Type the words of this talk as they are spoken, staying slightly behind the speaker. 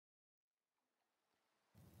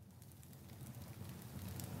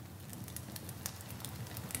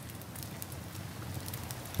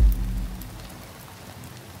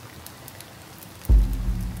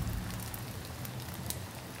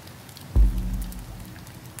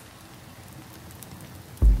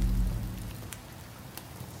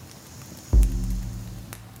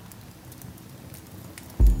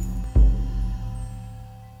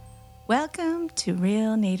Welcome to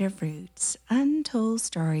Real Native Roots, Untold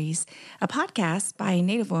Stories, a podcast by a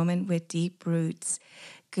Native woman with deep roots.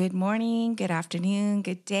 Good morning, good afternoon,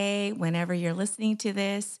 good day, whenever you're listening to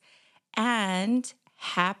this, and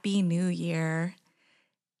Happy New Year.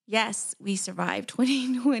 Yes, we survived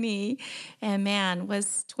 2020, and man,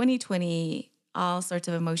 was 2020 all sorts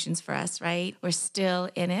of emotions for us, right? We're still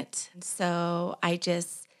in it. So I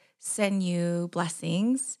just send you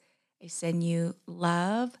blessings. I send you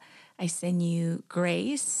love. I send you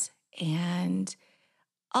grace, and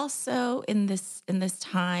also in this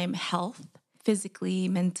time, health, physically,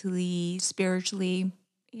 mentally, spiritually,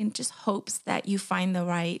 and just hopes that you find the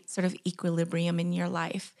right sort of equilibrium in your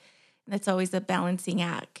life. And that's always a balancing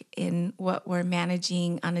act in what we're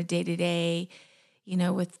managing on a day-to-day,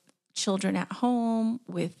 with children at home,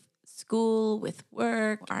 with school, with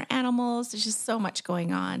work, our animals. There's just so much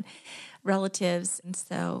going on, relatives. And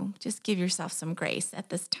so just give yourself some grace at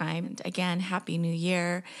this time. And again, Happy New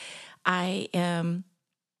Year. I am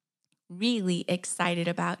really excited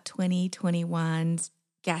about 2021's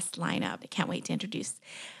guest lineup. I can't wait to introduce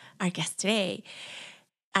our guest today.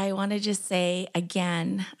 I want to just say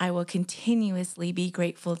again, I will continuously be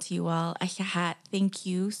grateful to you all. Thank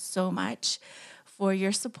you so much for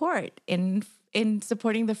your support in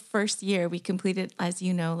supporting the first year. We completed, as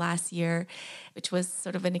you know, last year, which was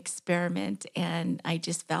sort of an experiment, and I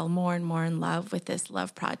just fell more and more in love with this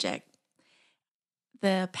love project.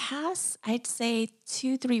 The past, I'd say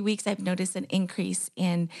 2-3 weeks, I've noticed an increase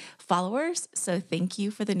in followers. So thank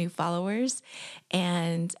you for the new followers.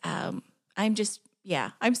 And I'm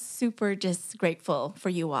super just grateful for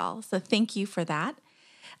you all. So thank you for that.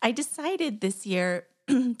 I decided this year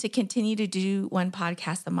to continue to do one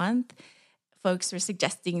podcast a month. Folks were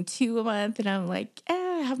suggesting 2 a month, and I'm like, I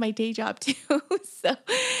have my day job too. So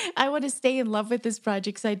I want to stay in love with this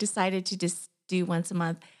project. So I decided to just do once a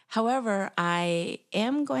month. However, I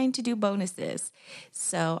am going to do bonuses.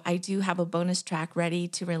 So I do have a bonus track ready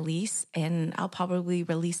to release, and I'll probably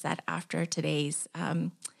release that after today's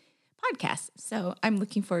podcast. So I'm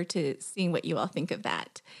looking forward to seeing what you all think of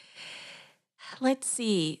that. Let's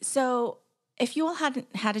see. So if you all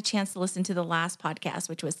hadn't had a chance to listen to the last podcast,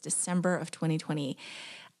 which was December of 2020,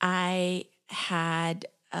 I had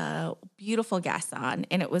a beautiful guest on,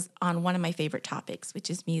 and it was on one of my favorite topics,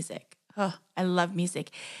 which is music. Oh, I love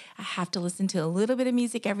music. I have to listen to a little bit of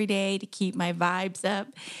music every day to keep my vibes up.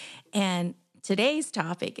 And today's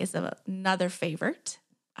topic is another favorite.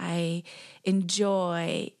 I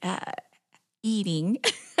enjoy eating.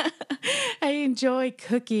 I enjoy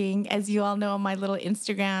cooking. As you all know, on my little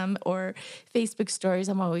Instagram or Facebook stories,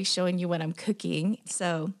 I'm always showing you what I'm cooking.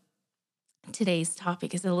 So today's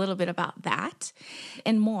topic is a little bit about that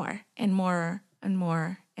and more and more and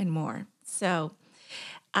more and more. So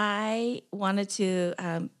I wanted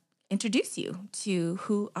to introduce you to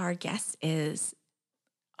who our guest is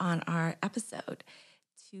on our episode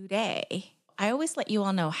today. I always let you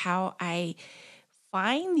all know how I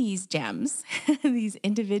find these gems, these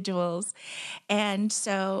individuals. And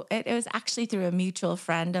so it was actually through a mutual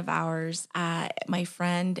friend of ours. My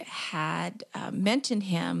friend had mentioned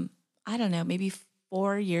him, I don't know, maybe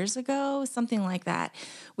 4 years ago, something like that.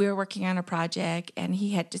 We were working on a project, and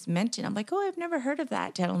he had just mentioned, I'm like, oh, I've never heard of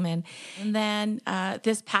that gentleman. And then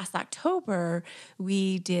this past October,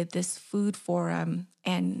 we did this food forum,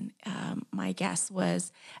 and my guest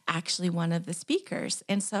was actually one of the speakers.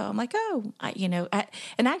 And so I'm like,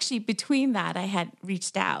 and actually between that, I had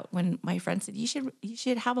reached out when my friend said, you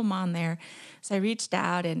should have him on there. So I reached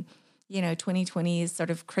out, and 2020 is sort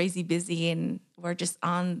of crazy busy, and we're just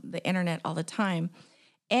on the internet all the time.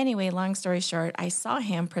 Anyway, long story short, I saw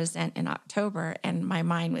him present in October, and my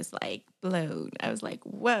mind was like blown. I was like,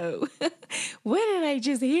 whoa, what did I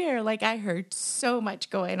just hear? Like, I heard so much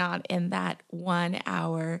going on in that 1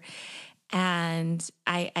 hour. And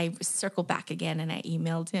I circled back again, and I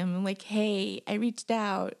emailed him. I'm like, hey, I reached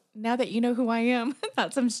out. Now that you know who I am,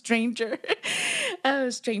 not some stranger. Oh,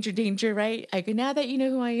 stranger danger, right? I go, now that you know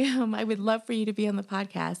who I am, I would love for you to be on the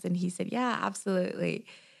podcast. And he said, yeah, absolutely.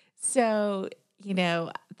 So,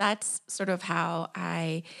 that's sort of how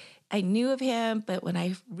I knew of him. But when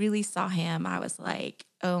I really saw him, I was like,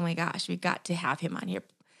 oh my gosh, we got to have him on here.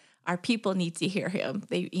 Our people need to hear him.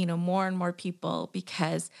 They, more and more people,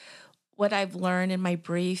 because what I've learned in my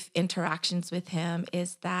brief interactions with him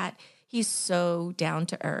is that he's so down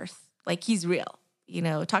to earth. Like, he's real.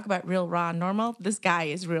 Talk about real, raw, normal. This guy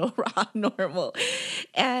is real, raw, normal.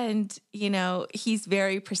 And, he's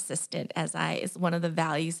very persistent, is one of the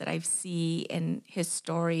values that I see in his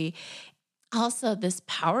story. Also, this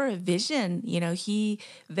power of vision, he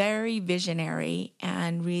very visionary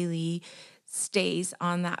and really stays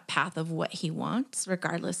on that path of what he wants,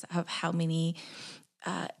 regardless of how many,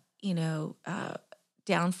 uh, you know, uh,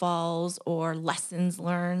 downfalls or lessons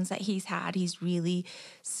learned that he's had. He's really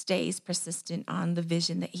stays persistent on the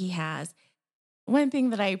vision that he has. One thing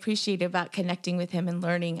that I appreciate about connecting with him and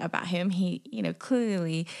learning about him, he,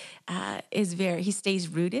 clearly he stays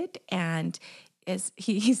rooted and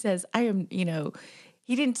he says, I am,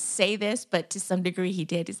 he didn't say this, but to some degree he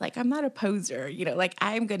did. He's like, I'm not a poser, like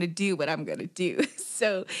I'm going to do what I'm going to do.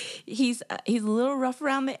 So he's a little rough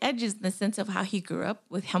around the edges in the sense of how he grew up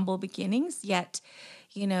with humble beginnings, yet,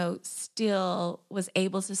 still was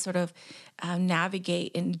able to sort of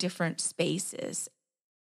navigate in different spaces.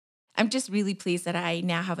 I'm just really pleased that I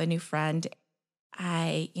now have a new friend.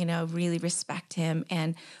 I, really respect him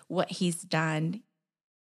and what he's done.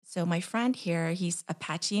 So my friend here, he's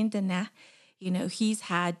Apache Indiana. He's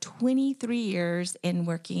had 23 years in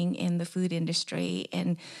working in the food industry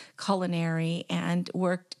and culinary and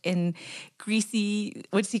worked in greasy,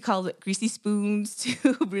 what does he call it? Greasy spoons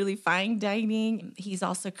to really fine dining. He's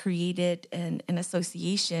also created an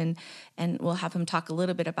association, and we'll have him talk a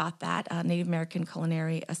little bit about that, Native American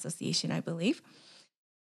Culinary Association, I believe.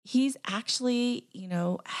 He's actually,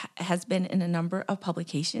 has been in a number of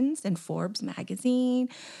publications in Forbes magazine,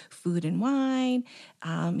 Food and Wine.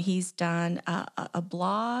 He's done a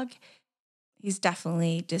blog. He's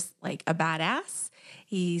definitely just like a badass.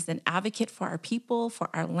 He's an advocate for our people, for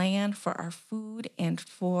our land, for our food, and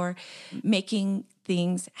for making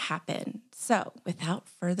things happen. So without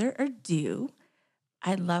further ado,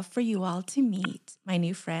 I'd love for you all to meet my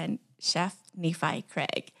new friend, Chef Nephi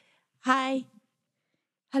Craig. Hi.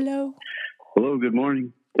 Hello. Hello, good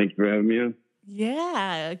morning. Thank you for having me on.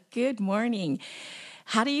 Yeah, good morning.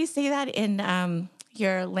 How do you say that in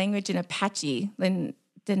your language in Apache?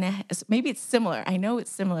 Maybe it's similar. I know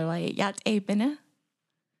it's similar, like Yat E Bina.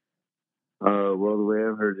 Well, the way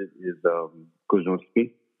I've heard it is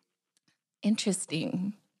Kojonski.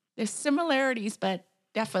 Interesting. There's similarities, but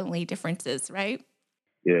definitely differences, right?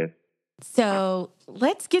 Yeah. So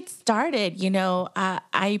let's get started.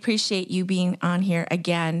 I appreciate you being on here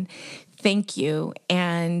again. Thank you.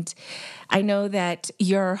 And I know that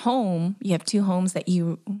your home, you have two homes that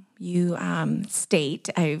you state,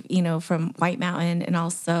 from White Mountain and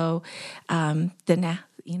also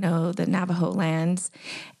the Navajo lands.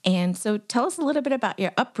 And so tell us a little bit about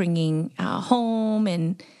your upbringing, home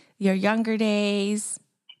and your younger days.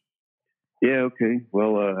 Yeah. Okay.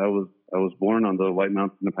 Well, I was born on the White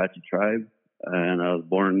Mountain Apache tribe, and I was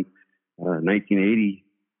born 1980.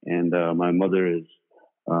 And my mother is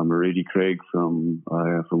Meridi Craig from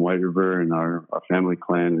White River, and our family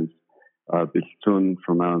clan is Bishitun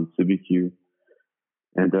from out in Sibique.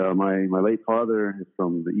 And my late father is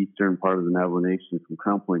from the eastern part of the Navajo Nation, from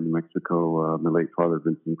Crown Point, New Mexico. My late father,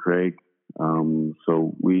 Vincent Craig.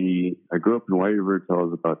 So I grew up in White River until I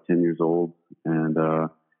was about 10 years old, and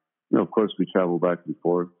of course, we travel back and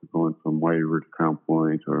forth, going from White River to Crown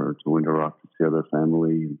Point or to Window Rock to see other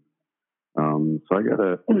family. So I got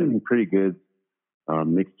a pretty good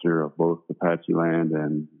mixture of both Apache land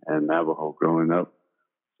and Navajo growing up.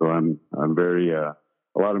 So I'm very a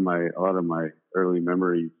lot of my early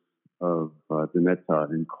memories of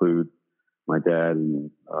Dinétah include my dad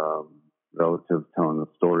and relatives telling us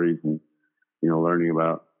stories and learning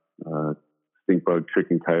about stink bug, trick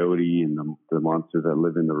and coyote, and the monsters that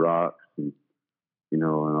live in the rocks, and and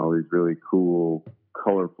all these really cool,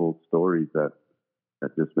 colorful stories that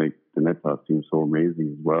just make Dinétah seem so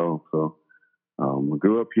amazing as well. So I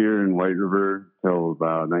grew up here in White River till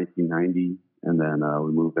about 1990, and then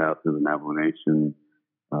we moved out to the Navajo Nation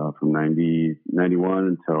from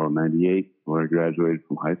 91 until 98, where I graduated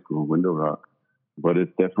from high school in Window Rock. But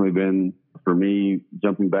it's definitely been, for me,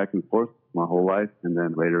 jumping back and forth my whole life. And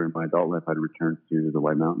then later in my adult life, I'd return to the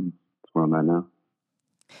White Mountains. That's where I'm at now.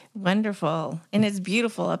 Wonderful. And it's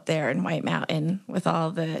beautiful up there in White Mountain with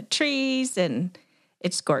all the trees, and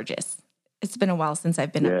it's gorgeous. It's been a while since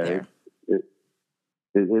I've been up there.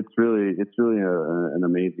 It's really an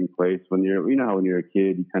amazing place. When how when you're a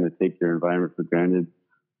kid, you kind of take your environment for granted.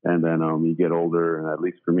 And then you get older, and at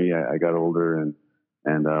least for me, I got older, and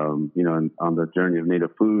on the journey of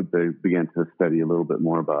Native food, I began to study a little bit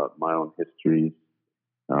more about my own history,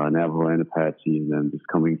 Navajo and Apache, and then just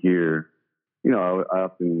coming here, I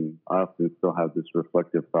often still have this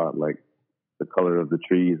reflective thought, like the color of the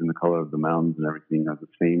trees and the color of the mountains and everything are the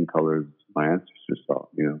same colors my ancestors saw.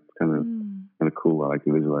 It's kind of cool. I like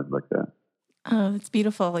to visualize like that. Oh, that's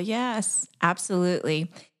beautiful. Yes,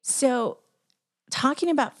 absolutely. So, talking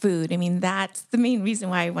about food, I mean, that's the main reason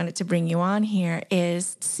why I wanted to bring you on here.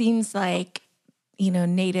 Seems like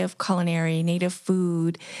native culinary, native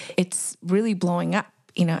food. It's really blowing up.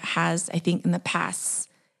 It has, I think, in the past,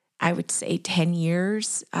 I would say 10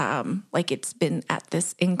 years, like it's been at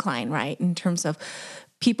this incline, right? In terms of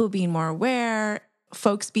people being more aware,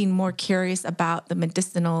 folks being more curious about the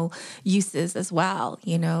medicinal uses as well,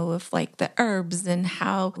 of like the herbs and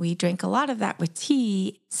how we drink a lot of that with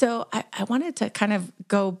tea. So I wanted to kind of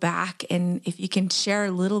go back, and if you can share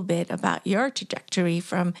a little bit about your trajectory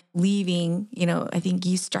from leaving, I think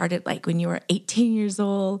you started like when you were 18 years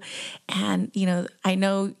old. And, I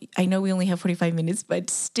know we only have 45 minutes, but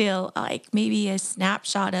still like maybe a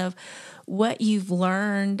snapshot of what you've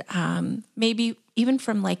learned, maybe even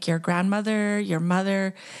from like your grandmother, your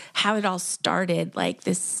mother, how it all started, like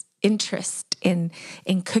this interest in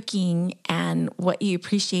cooking and what you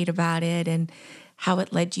appreciate about it and how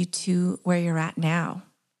it led you to where you're at now.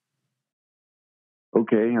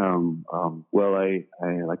 Okay. Well, I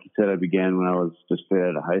like you said, I began when I was just straight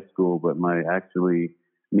out of high school, but me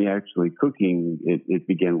actually cooking, it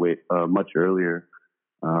began much earlier.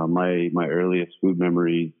 My earliest food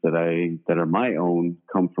memories that are my own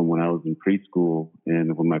come from when I was in preschool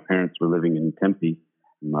and when my parents were living in Tempe.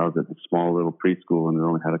 I was at a small little preschool and we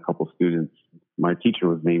only had a couple students. My teacher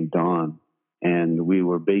was named Dawn, and we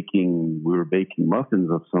were baking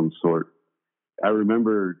muffins of some sort. I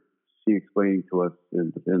remember she explaining to us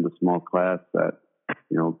in the small class that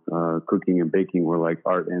cooking and baking were like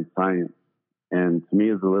art and science. And to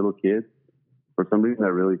me as a little kid, for some reason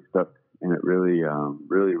that really stuck. And it really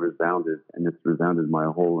resounded, and it's resounded my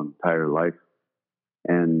whole entire life.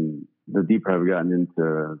 And the deeper I've gotten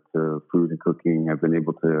into food and cooking, I've been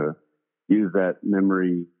able to use that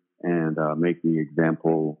memory and make the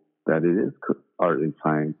example that it is art and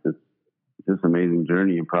science. It's this amazing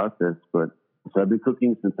journey and process. But so I've been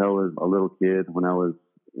cooking since I was a little kid. When I was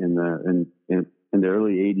in the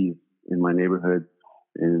early '80s in my neighborhood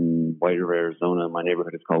in White River, Arizona, my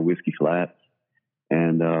neighborhood is called Whiskey Flats.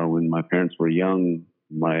 And when my parents were young,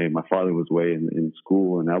 my father was away in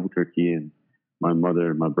school in Albuquerque, and my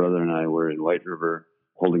mother, my brother, and I were in White River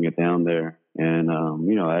holding it down there. And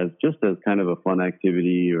as kind of a fun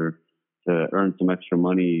activity or to earn some extra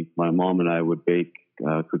money, my mom and I would bake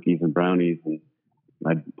cookies and brownies, and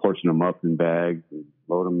I'd portion them up in bags and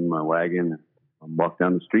load them in my wagon and walk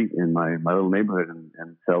down the street in my little neighborhood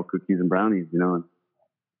and sell cookies and brownies. And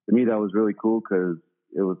to me, that was really cool because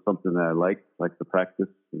it was something that I liked the practice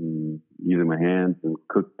and using my hands and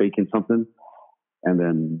baking something, and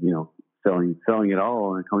then selling it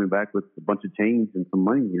all and coming back with a bunch of change and some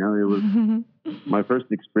money. It was my first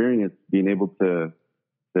experience being able to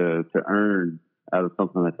earn out of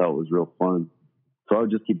something I thought was real fun. So I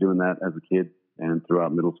would just keep doing that as a kid and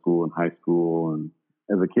throughout middle school and high school. And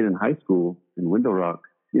as a kid in high school in Window Rock,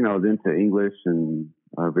 I was into English and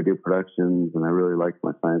video productions, and I really liked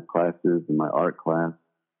my science classes and my art class.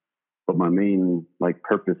 But my main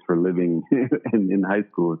purpose for living in high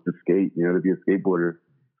school is to skate, to be a skateboarder.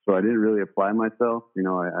 So I didn't really apply myself.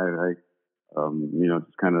 I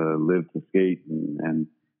just kind of lived to skate and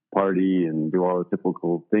party and do all the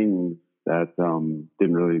typical things that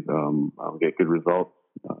didn't really get good results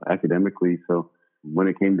academically. So when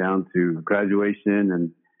it came down to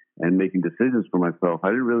graduation and making decisions for myself, I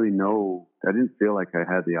didn't feel like I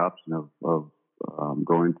had the option of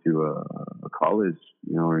going to a college,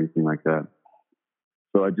 or anything like that.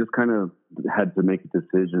 So I just kind of had to make a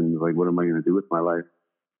decision, what am I going to do with my life?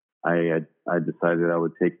 I decided I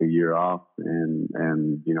would take a year off, and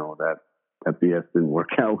that BS didn't work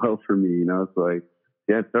out well for me, So I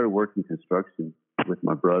started working construction with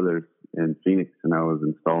my brothers in Phoenix, and I was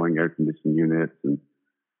installing air conditioning units and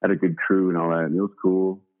had a good crew and all that, and it was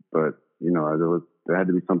cool. But there had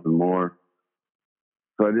to be something more.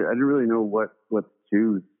 So I didn't really know what to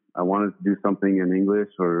choose. I wanted to do something in English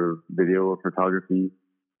or video or photography.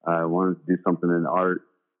 I wanted to do something in art.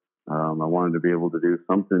 I wanted to be able to do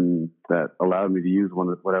something that allowed me to use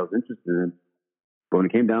what I was interested in. But when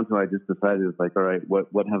it came down to it, I just decided it's all right,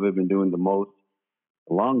 what have I been doing the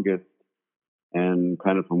longest? And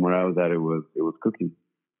kind of from where I was at, it was cooking.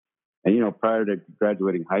 And, prior to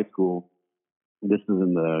graduating high school, this was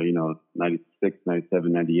in the, 96,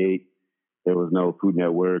 97, 98. There was no Food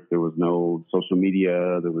Network. There was no social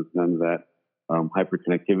media. There was none of that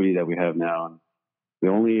hyperconnectivity that we have now. And the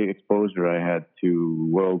only exposure I had to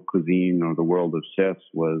world cuisine or the world of chefs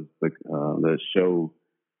was the show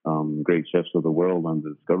Great Chefs of the World on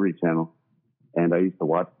the Discovery Channel. And I used to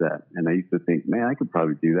watch that. And I used to think, man, I could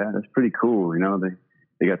probably do that. That's pretty cool.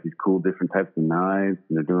 They got these cool different types of knives,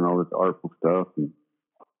 and they're doing all this artful stuff. And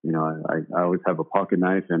I always have a pocket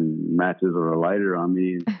knife and matches or a lighter on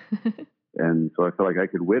me. And so I felt like I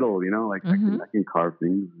could whittle, like I can carve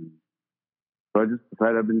things. So I just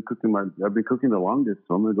decided I've been cooking the longest,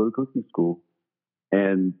 so I'm going to go to cooking school.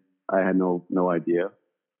 And I had no idea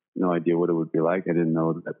what it would be like. I didn't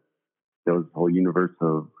know that there was a whole universe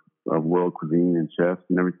of world cuisine and chefs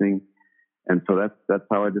and everything. And so that's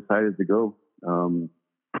how I decided to go.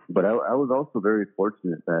 But I was also very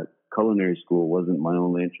fortunate that culinary school wasn't my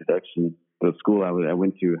only introduction. The school I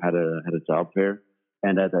went to had a job fair,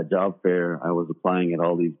 and at that job fair, I was applying at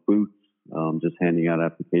all these booths, just handing out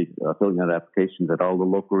filling out applications at all the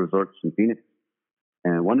local resorts in Phoenix.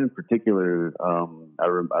 And one in particular,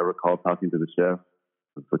 I recall talking to the chef.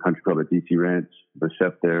 It's a country club at DC Ranch. The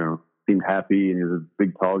chef there seemed happy, and he was a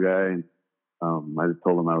big, tall guy. And I just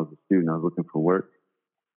told him I was a student. I was looking for work.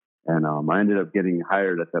 And I ended up getting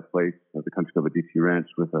hired at that place at the country club at DC Ranch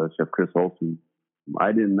with Chef Chris Olson.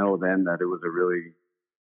 I didn't know then that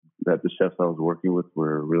that the chefs I was working with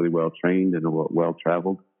were really well trained and well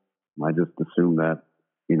traveled. I just assumed that,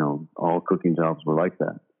 all cooking jobs were like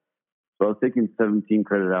that. So I was taking 17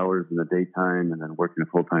 credit hours in the daytime and then working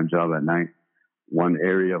a full-time job at night. One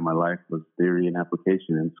area of my life was theory and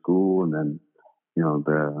application in school, and then,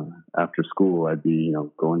 after school I'd be,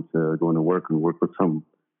 going to work and work with some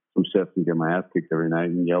chefs and get my ass kicked every night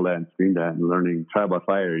and yelled at and screamed at and learning trial by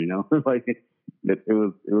fire, like it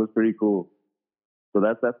was pretty cool. So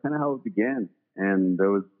that's kind of how it began. And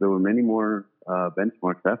there were many more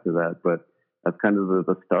benchmarks after that, but that's kind of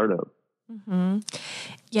the startup. Mm-hmm.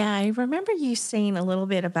 Yeah, I remember you saying a little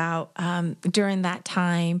bit about during that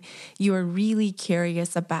time you were really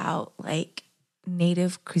curious about like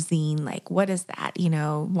native cuisine, like what is that?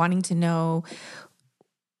 Wanting to know,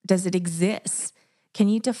 does it exist? Can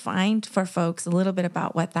you define for folks a little bit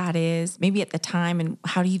about what that is, maybe at the time, and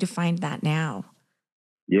how do you define that now?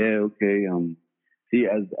 Yeah, okay. See,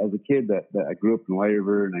 as a kid that I grew up in White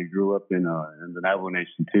River and I grew up in the Navajo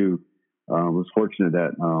Nation too. I was fortunate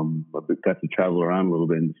that I got to travel around a little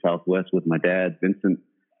bit in the Southwest with my dad, Vincent,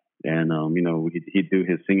 and he'd do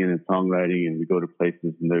his singing and songwriting, and we'd go to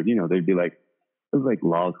places, and they'd be like, it was like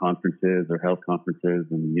law conferences or health conferences,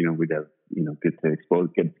 and we'd have get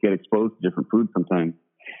exposed to different foods sometimes.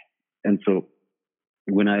 And so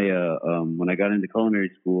when I got into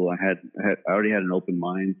culinary school, I already had an open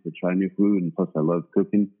mind to try new food, and plus I loved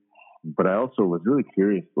cooking. But I also was really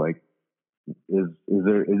curious, like, is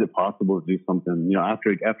it possible to do something?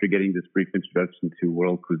 After getting this brief introduction to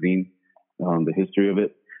world cuisine, the history of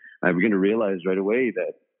it, I began to realize right away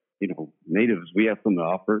that natives, we have something to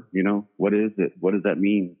offer. What is it? What does that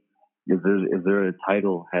mean? Is there a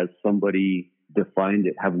title? Has somebody defined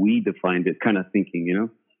it? Have we defined it? Kind of thinking.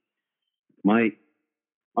 My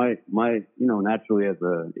naturally as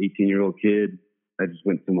a 18-year-old kid, I just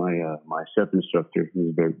went to my chef instructor,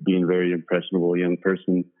 who's being very impressionable young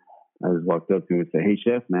person. I just walked up to him and said, "Hey,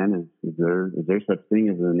 chef, man, is there such thing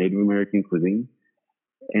as a Native American cuisine?"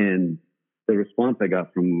 And the response I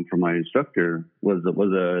got from my instructor was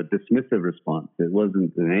a dismissive response. It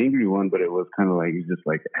wasn't an angry one, but it was kind of like, he's just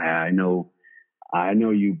like, I know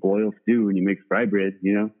you boil stew and you make fry bread,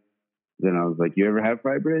 Then I was like, "You ever have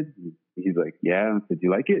fry bread?" He's like, "Yeah." I said, "Do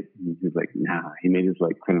you like it?" And he's like, "Nah." He made his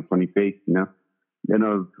like kind of funny face, And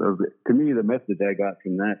to me, the message I got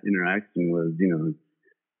from that interaction was,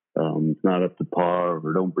 it's not up to par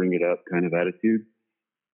or don't bring it up kind of attitude.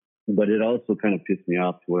 But it also kind of pissed me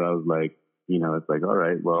off to where I was like, it's like, all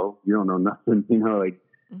right, well, you don't know nothing,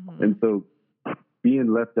 Mm-hmm. And so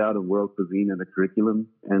being left out of world cuisine in the curriculum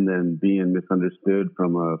and then being misunderstood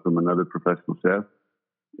from another professional chef,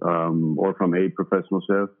 or from a professional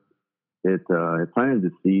chef, it planted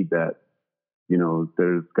the seed that,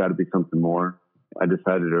 there's got to be something more. I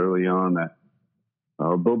decided early on that,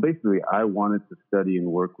 but basically I wanted to study and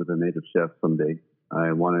work with a native chef someday.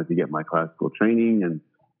 I wanted to get my classical training and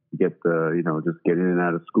get just get in and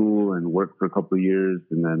out of school and work for a couple of years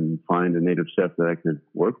and then find a native chef that I could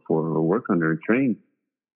work for or work under and train.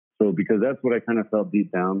 So because that's what I kind of felt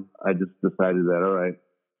deep down, I just decided that, all right,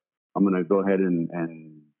 I'm going to go ahead and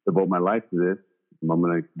devote my life to this. I'm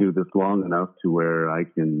going to do this long enough to where I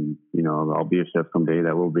can, I'll be a chef someday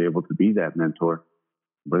that will be able to be that mentor.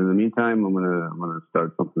 But in the meantime, I'm going to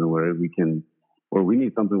start something where we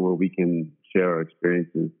need something where we can share our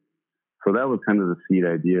experiences. So that was kind of the seed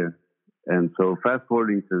idea. And so fast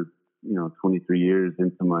forwarding to, 23 years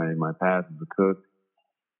into my path as a cook,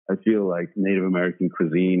 I feel like Native American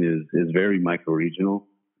cuisine is very micro-regional.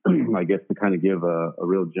 I guess to kind of give a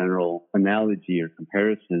real general analogy or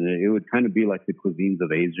comparison, it would kind of be like the cuisines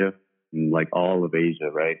of Asia, like all of Asia,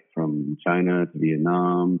 right? From China to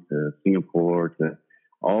Vietnam to Singapore to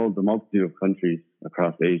all the multitude of countries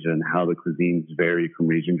across Asia and how the cuisines vary from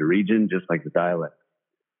region to region, just like the dialect.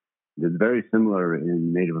 It's very similar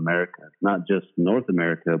in Native America, not just North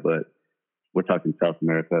America, but we're talking South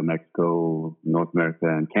America, Mexico, North America,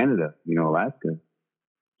 and Canada, Alaska.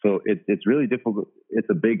 So it's really difficult. It's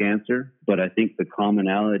a big answer, but I think the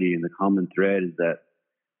commonality and the common thread is that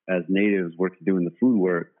as natives working doing the food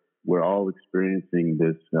work, we're all experiencing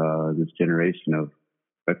this generation of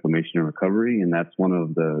reclamation and recovery, and that's one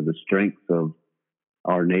of the strengths of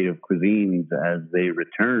our native cuisines as they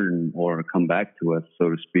return or come back to us, so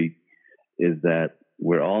to speak, is that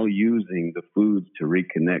we're all using the foods to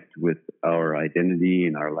reconnect with our identity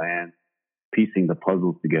and our land, piecing the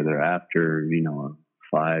puzzles together after, a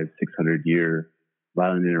 500-600 year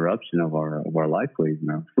violent interruption of our lifeways and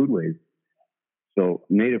our foodways. So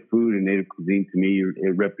native food and native cuisine, to me,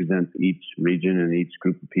 it represents each region and each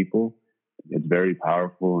group of people. It's very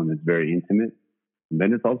powerful and it's very intimate. And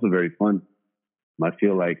then it's also very fun. I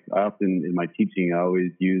feel like I often in my teaching, I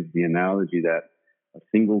always use the analogy that a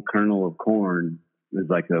single kernel of corn is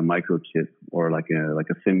like a microchip or like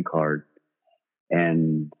a SIM card.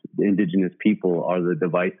 And the indigenous people are the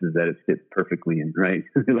devices that it fits perfectly in, right?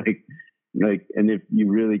 And if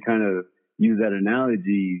you really kind of use that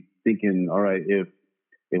analogy, thinking, all right, if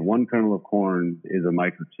one kernel of corn is a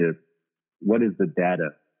microchip, what is the data?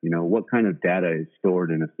 What kind of data is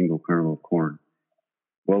stored in a single kernel of corn?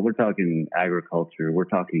 Well, we're talking agriculture, we're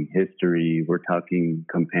talking history, we're talking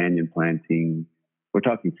companion planting, we're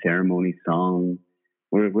talking ceremony song,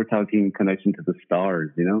 we're talking connection to the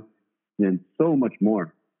stars, and so much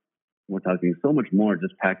more. We're talking so much more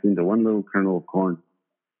just packed into one little kernel of corn.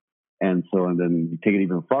 And then you take it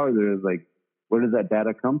even farther, it's like, where does that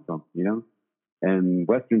data come from, And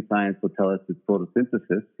Western science will tell us it's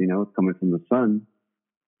photosynthesis, it's coming from the sun.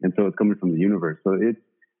 And so it's coming from the universe. So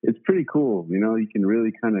it's pretty cool. You can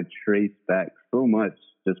really kind of trace back so much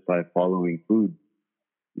just by following food.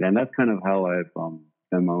 And that's kind of how I've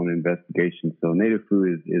done my own investigation. So native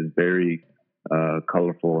food is very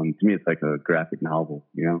colorful. And to me, it's like a graphic novel,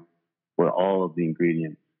 where all of the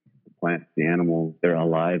ingredients, the plants, the animals, they're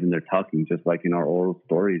alive and they're talking just like in our oral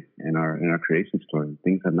stories and in our creation stories.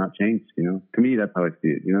 Things have not changed, To me, that's how I see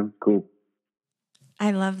it, It's cool. I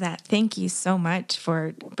love that. Thank you so much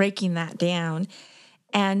for breaking that down.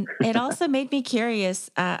 And it also made me curious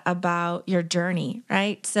about your journey,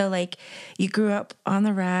 right? So like you grew up on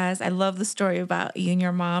the res. I love the story about you and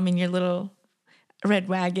your mom and your little red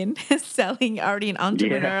wagon selling, already an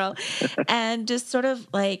entrepreneurial, and just sort of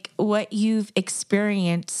like what you've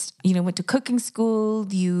experienced, went to cooking school,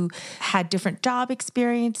 you had different job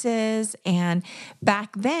experiences. And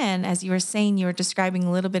back then, as you were saying, you were describing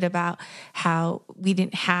a little bit about how we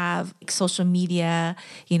didn't have social media,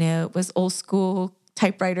 it was old school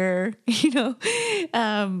typewriter, I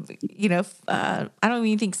don't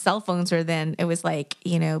even think cell phones were then. It was like,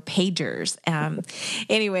 pagers.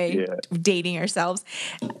 Dating ourselves.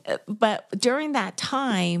 But during that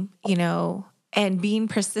time, and being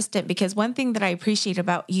persistent, because one thing that I appreciate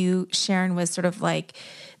about you, Sharon, was sort of like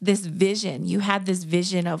this vision. You had this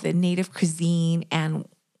vision of the native cuisine and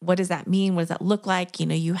what does that mean? What does that look like?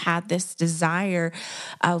 You had this desire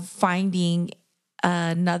of finding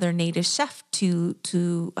another native chef to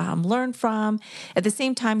learn from. At the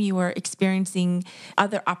same time, you were experiencing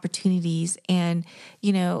other opportunities, and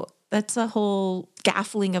that's a whole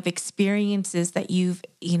scaffolding of experiences that you've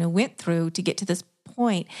went through to get to this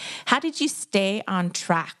point. How did you stay on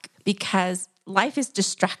track? Because life is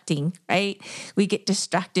distracting, right? We get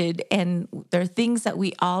distracted, and there are things that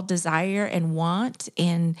we all desire and want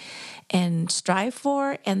and strive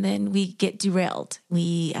for, and then we get derailed.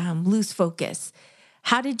 We lose focus.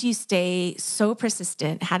 How did you stay so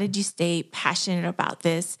persistent? How did you stay passionate about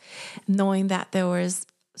this, knowing that there was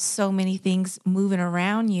so many things moving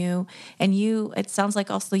around you? And it sounds like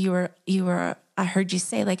also you were, I heard you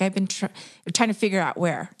say, like, I've been trying to figure out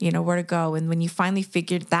where to go. And when you finally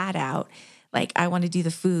figured that out, like, I want to do the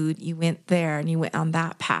food, you went there and you went on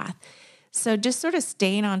that path. So just sort of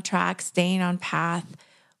staying on track, staying on path,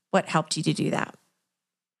 what helped you to do that?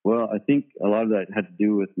 Well, I think a lot of that had to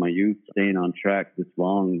do with my youth staying on track this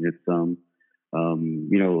long. It's, in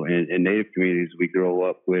Native communities, we grow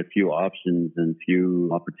up with few options and few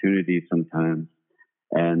opportunities sometimes.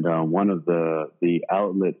 And one of the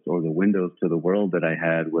outlets or the windows to the world that I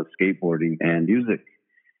had was skateboarding and music.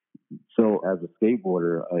 So as a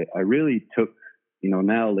skateboarder, I really took,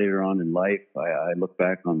 now later on in life, I look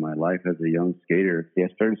back on my life as a young skater. See, I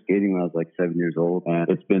started skating when I was like 7 years old, and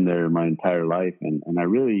it's been there my entire life. And I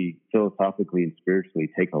really philosophically and spiritually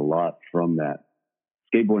take a lot from that.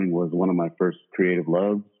 Skateboarding was one of my first creative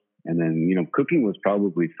loves. And then, cooking was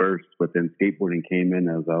probably first, but then skateboarding came in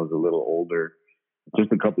as I was a little older,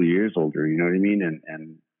 just a couple of years older, you know what I mean?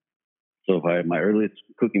 And so my earliest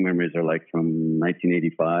cooking memories are like from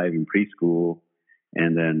 1985 in preschool.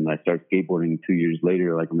 And then I start skateboarding 2 years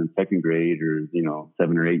later, like I'm in second grade or,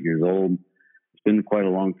 7 or 8 years old. It's been quite a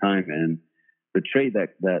long time. And the trait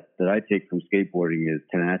that I take from skateboarding is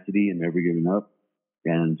tenacity and never giving up.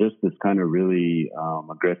 And just this kind of really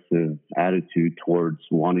aggressive attitude towards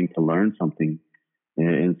wanting to learn something.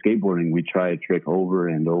 In skateboarding, we try a trick over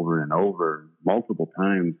and over and over, multiple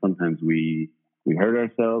times. Sometimes we hurt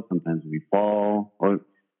ourselves. Sometimes we fall, or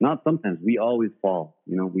not sometimes. We always fall.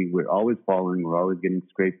 We're always falling. We're always getting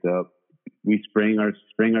scraped up. We sprain our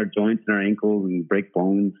joints and our ankles and break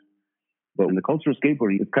bones. But in the culture of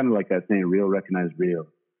skateboarding, it's kind of like that saying, real recognize real.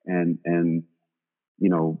 And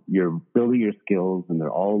you're building your skills, and they're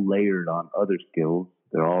all layered on other skills.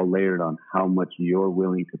 They're all layered on how much you're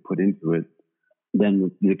willing to put into it.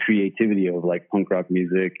 Then the creativity of like punk rock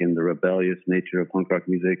music and the rebellious nature of punk rock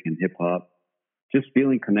music and hip hop, just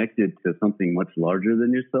feeling connected to something much larger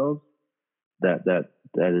than yourselves that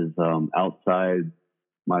is outside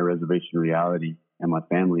my reservation reality and my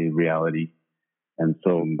family reality. And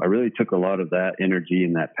so I really took a lot of that energy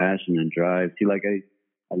and that passion and drive. See, like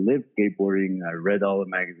I lived skateboarding. I read all the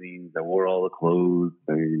magazines. I wore all the clothes.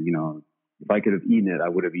 If I could have eaten it, I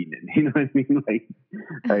would have eaten it. You know what I mean? Like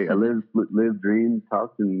I lived, dreamed,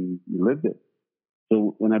 talked, and lived it.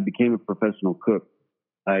 So when I became a professional cook,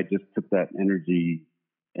 I just took that energy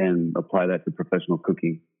and applied that to professional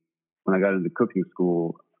cooking. When I got into cooking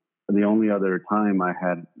school, the only other time I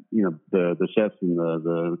had, the chefs in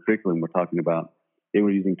the curriculum were talking about, they were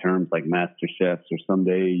using terms like master chefs, or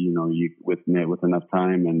someday, you with enough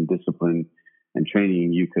time and discipline and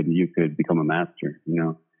training, you could become a master,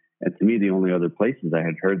 And to me, the only other places I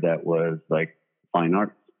had heard that was like fine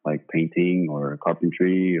arts, like painting or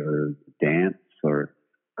carpentry or dance or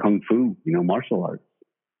kung fu, martial arts.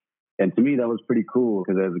 And to me, that was pretty cool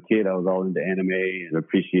because as a kid, I was all into anime and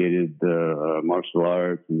appreciated the martial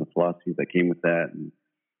arts and the philosophies that came with that. And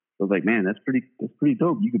I was like, man, that's pretty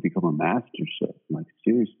dope. You could become a master chef. Like,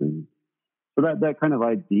 seriously. So that kind of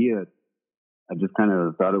idea, I just kind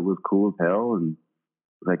of thought it was cool as hell. And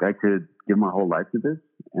like, I could give my whole life to this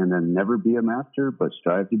and then never be a master, but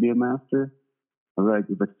strive to be a master. I was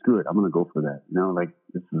like, screw it. I'm going to go for that. Like,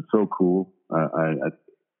 this is so cool.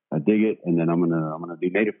 I dig it. And then I'm going to do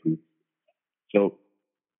native food. So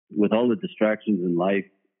with all the distractions in life,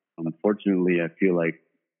 unfortunately, I feel like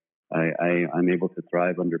I'm able to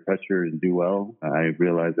thrive under pressure and do well. I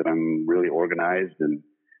realize that I'm really organized and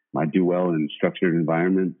I do well in structured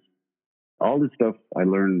environments. All this stuff I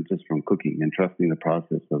learned just from cooking and trusting the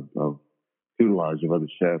process of tutelage of other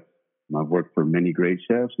chefs. I've worked for many great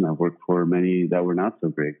chefs and I've worked for many that were not so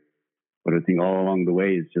great. But I think all along the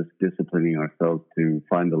way is just disciplining ourselves to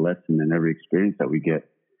find the lesson in every experience that we get.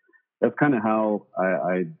 That's kind of how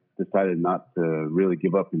I decided not to really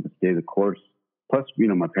give up and to stay the course. Plus,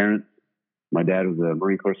 my parents, my dad was a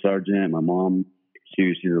Marine Corps sergeant. My mom,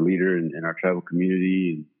 she's a leader in our tribal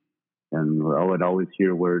community. And I would always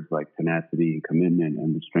hear words like tenacity and commitment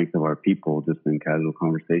and the strength of our people just in casual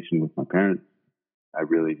conversation with my parents. I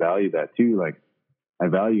really value that too. Like, I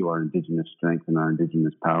value our indigenous strength and our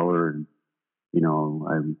indigenous power. And,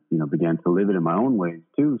 I began to live it in my own ways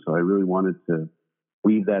too. So I really wanted to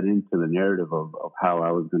weave that into the narrative of how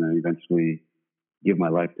I was going to eventually give my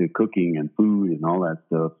life to cooking and food and all that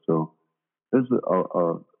stuff. So there's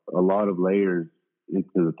a lot of layers into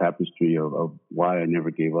the tapestry of why I never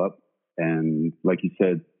gave up. And like you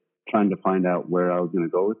said, trying to find out where I was going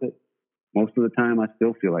to go with it. Most of the time, I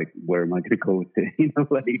still feel like, where am I going to go with it?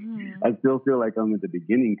 I still feel like I'm at the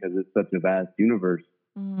beginning because it's such a vast universe.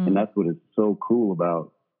 Mm-hmm. And that's what is so cool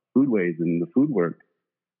about Foodways and the food work,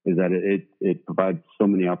 is that it provides so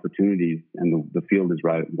many opportunities, and the field is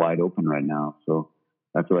wide open right now. So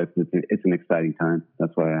that's why it's an exciting time.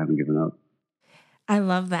 That's why I haven't given up. I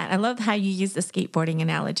love that. I love how you use the skateboarding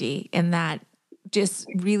analogy, and that just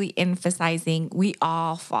really emphasizing we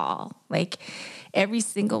all fall. Like, every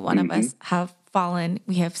single one of us have fallen.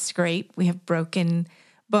 We have scraped. We have broken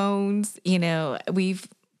bones. We've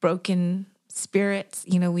broken spirits.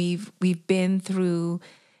 We've been through.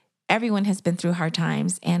 Everyone has been through hard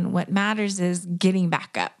times, and what matters is getting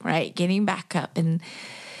back up, right? Getting back up and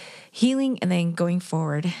healing, and then going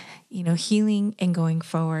forward, healing and going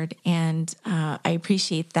forward. And I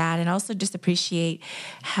appreciate that. And also just appreciate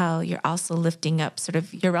how you're also lifting up sort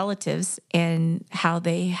of your relatives and how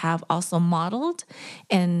they have also modeled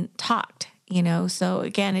and taught, So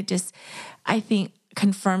again, I think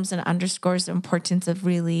confirms and underscores the importance of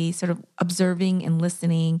really sort of observing and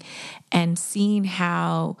listening and seeing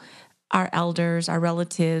how our elders, our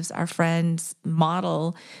relatives, our friends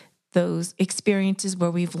model those experiences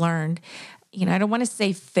where we've learned. I don't want to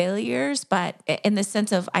say failures, but in the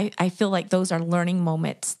sense of I feel like those are learning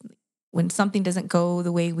moments. When something doesn't go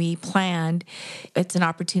the way we planned, it's an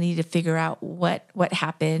opportunity to figure out what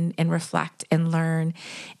happened and reflect and learn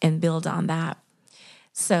and build on that.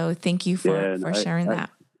 So thank you for sharing that.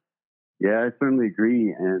 Yeah, I certainly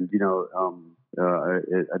agree. And,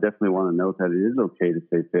 I definitely want to note that it is okay to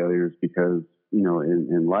say failures because,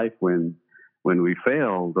 in life, when we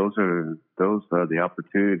fail, those are the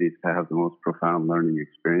opportunities to have the most profound learning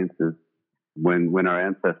experiences. When our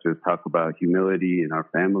ancestors talk about humility and our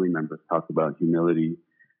family members talk about humility,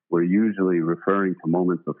 we're usually referring to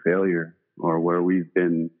moments of failure or where we've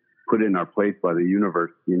been put in our place by the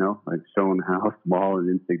universe, like shown how small and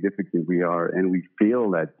insignificant we are. And we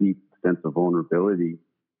feel that deep sense of vulnerability.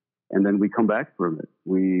 And then we come back from it.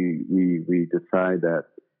 We decide that,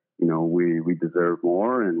 we deserve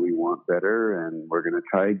more and we want better and we're going to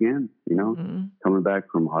try again, coming back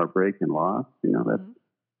from heartbreak and loss,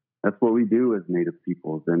 that's what we do as Native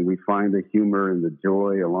peoples. And we find the humor and the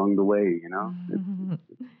joy along the way,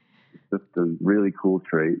 It's just a really cool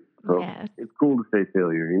trait. So yes. It's cool to say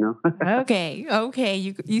failure,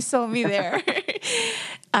 Okay. You sold me there.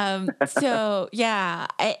 So yeah,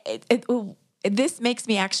 this makes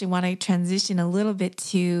me actually want to transition a little bit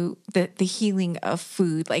to the healing of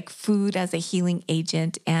food, like food as a healing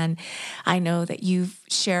agent. And I know that you've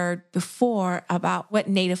shared before about what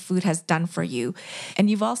Native food has done for you. And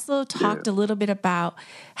you've also talked a little bit about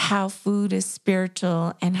how food is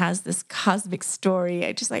spiritual and has this cosmic story.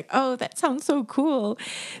 I just that sounds so cool.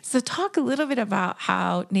 So talk a little bit about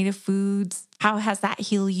how Native foods, how has that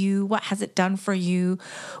healed you? What has it done for you?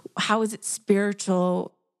 How is it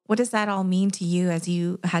spiritual? What does that all mean to you as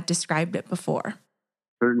you had described it before?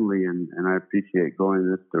 Certainly, and I appreciate going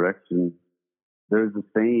in this direction. There's a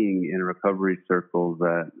saying in recovery circles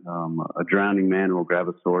that a drowning man will grab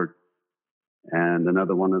a sword. And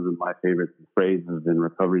another one of my favorite phrases in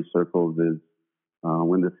recovery circles is,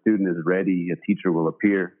 when the student is ready, a teacher will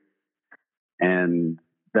appear. And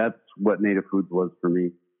that's what Native Foods was for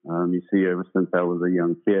me. You see, ever since I was a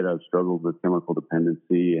young kid, I've struggled with chemical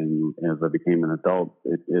dependency. And as I became an adult,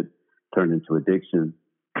 it turned into addiction.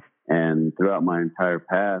 And throughout my entire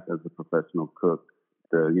path as a professional cook,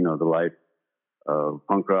 the life of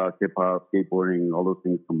punk rock, hip hop, skateboarding, all those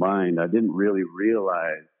things combined, I didn't really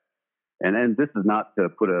realize. And this is not to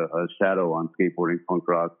put a shadow on skateboarding, punk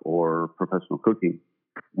rock, or professional cooking.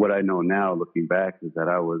 What I know now, looking back, is that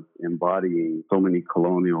I was embodying so many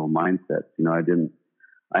colonial mindsets.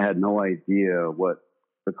 I had no idea what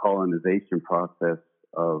the colonization process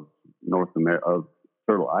of North America, of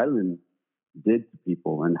Turtle Island, did to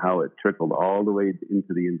people and how it trickled all the way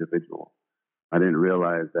into the individual. I didn't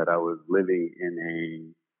realize that I was living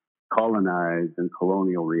in a colonized and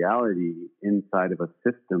colonial reality inside of a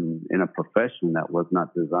system in a profession that was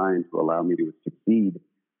not designed to allow me to succeed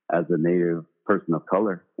as a Native person of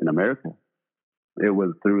color in America. It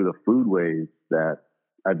was through the foodways that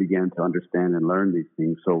I began to understand and learn these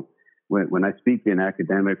things. So when I speak in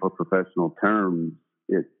academic or professional terms,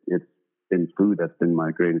 it's been food that's been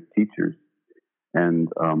my greatest teachers. And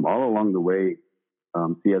all along the way,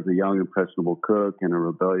 as a young, impressionable cook and a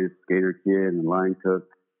rebellious skater kid and line cook,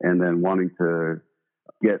 and then wanting to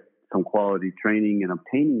get some quality training and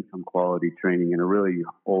obtaining some quality training in a really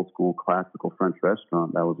old school classical French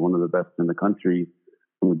restaurant that was one of the best in the country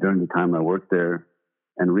during the time I worked there,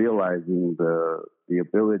 and realizing the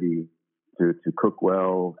ability to cook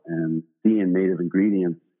well and seeing Native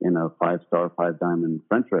ingredients in a 5-star, 5-diamond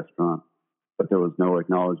French restaurant, but there was no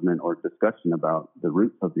acknowledgement or discussion about the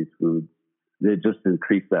roots of these foods. It just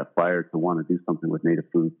increased that fire to want to do something with Native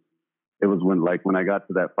foods. It was when I got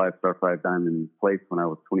to that 5-star, 5-diamond place when I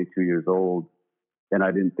was 22 years old, and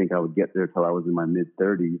I didn't think I would get there till I was in my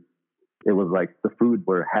mid-30s. It was like the food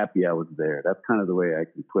were happy I was there. That's kind of the way I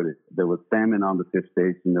can put it. There was salmon on the fish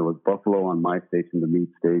station. There was buffalo on my station, the meat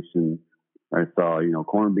station. I saw,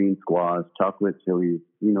 corned beans, squash, chocolate chilies,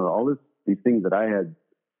 all these things that I had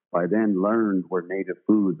by then learned were Native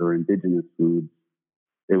foods or indigenous foods.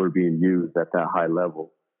 They were being used at that high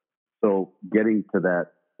level. So getting to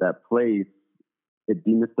that place, it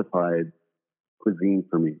demystified cuisine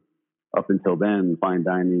for me. Up until then, fine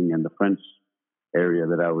dining and the French area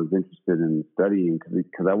that I was interested in studying,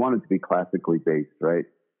 because I wanted to be classically based, right?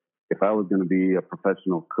 If I was going to be a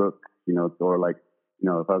professional cook, if I was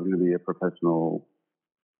going to be if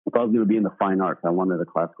I was going to be in the fine arts, I wanted a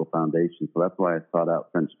classical foundation. So that's why I sought out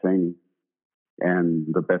French training. and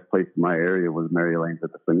the best place in my area was Mary Lane's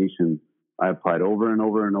at the Phoenician. I applied over and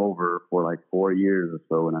over and over for like 4 years or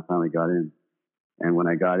so, and I finally got in. And when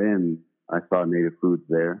I got in, I saw Native Foods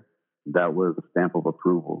there. That was a stamp of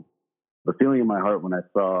approval. The feeling in my heart when I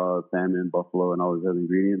saw salmon, buffalo, and all these other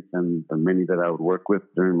ingredients, and the many that I would work with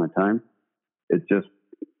during my time, it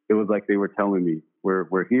was like they were telling me,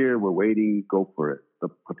 we're here, we're waiting, go for it. The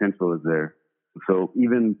potential is there. So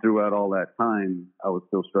even throughout all that time, I was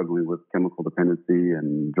still struggling with chemical dependency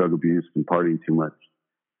and drug abuse and partying too much.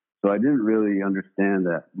 So I didn't really understand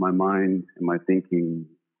that my mind and my thinking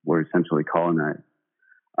were essentially colonized.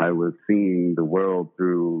 I was seeing the world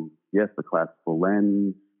through, yes, a classical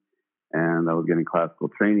lens, and I was getting classical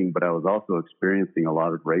training, but I was also experiencing a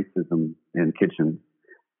lot of racism in kitchens.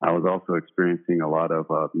 I was also experiencing a lot of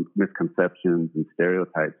misconceptions and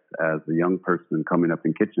stereotypes as a young person coming up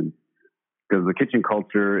in kitchens. Because the kitchen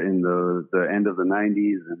culture in the end of the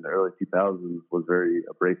 90s and the early 2000s was very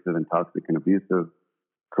abrasive and toxic and abusive.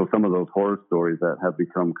 So some of those horror stories that have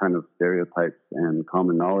become kind of stereotypes and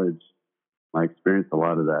common knowledge, I experienced a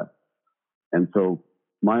lot of that. And so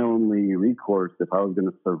my only recourse, if I was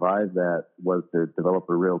going to survive that, was to develop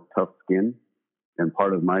a real tough skin. And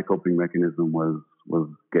part of my coping mechanism was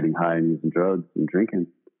getting high and using drugs and drinking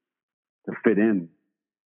to fit in.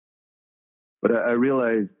 But I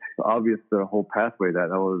realized, obvious the whole pathway,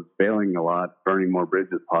 that I was failing a lot, burning more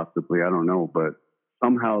bridges possibly, I don't know. But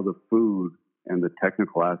somehow the food and the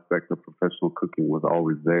technical aspect of professional cooking was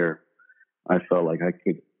always there. I felt like I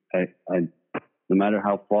no matter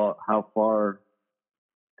how far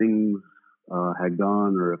things had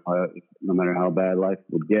gone, or no matter how bad life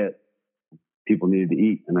would get, people needed to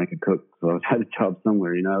eat and I could cook. So I had a job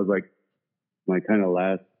somewhere, I was like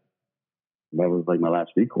that was like my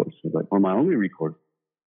last recourse, or my only recourse.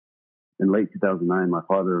 In late 2009, my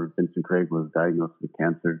father, Vincent Craig, was diagnosed with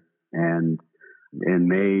cancer. And in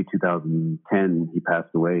May 2010, he passed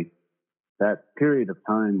away. That period of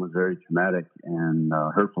time was very traumatic and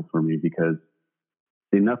hurtful for me because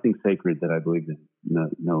there's nothing sacred that I believed in.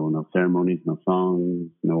 No ceremonies, no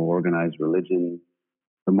songs, no organized religion.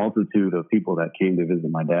 The multitude of people that came to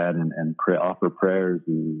visit my dad and offer prayers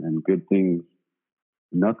and good things,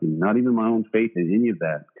 nothing, not even my own faith in any of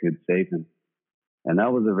that could save him. And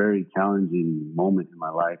that was a very challenging moment in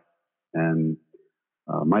my life. And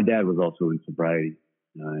my dad was also in sobriety.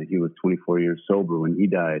 He was 24 years sober when he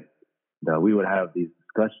died. We would have these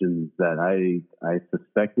discussions that I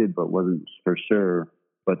suspected but wasn't for sure,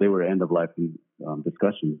 but they were end-of-life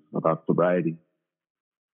discussions about sobriety.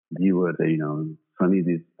 He would say, Sonny,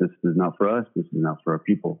 this is not for us. This is not for our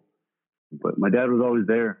people. But my dad was always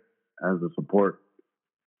there as a support.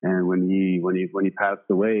 And when he passed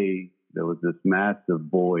away, there was this massive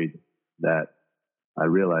void that I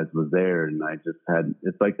realized was there. And I just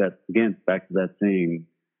it's like that, again, back to that saying,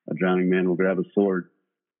 a drowning man will grab a sword.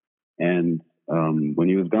 And when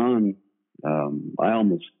he was gone, I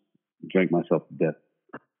almost drank myself to death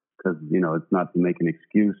because, it's not to make an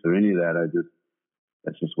excuse or any of that.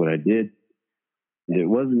 That's just what I did. And it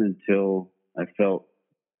wasn't until I felt,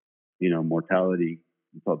 mortality,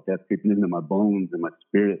 I felt death creeping into my bones and my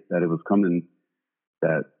spirit, that it was coming,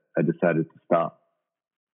 that I decided to stop.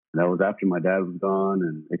 And that was after my dad was gone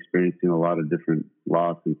and experiencing a lot of different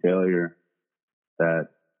loss and failure, that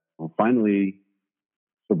finally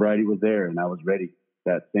sobriety was there and I was ready.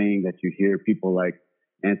 That saying that you hear people like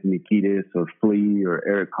Anthony Kiedis or Flea or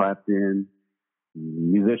Eric Clapton,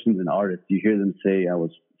 musicians and artists, you hear them say, I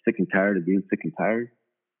was sick and tired of being sick and tired.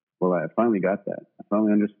 Well, I finally got that. I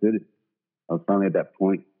finally understood it. I was finally at that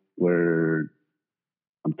point where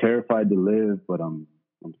I'm terrified to live, but I'm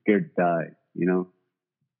scared to die,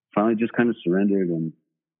 Finally just kind of surrendered. And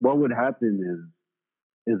what would happen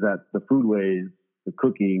is that the foodways, the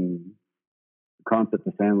cooking, the concept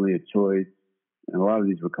of family of choice, and a lot of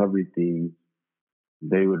these recovery themes,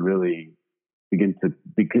 they would really begin to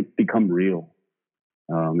become real.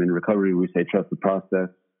 In recovery, we say trust the process.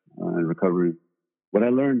 In recovery, what I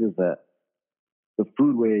learned is that the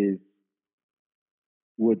foodways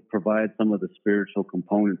would provide some of the spiritual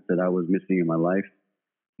components that I was missing in my life,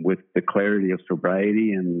 with the clarity of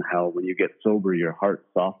sobriety and how when you get sober, your heart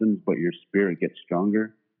softens, but your spirit gets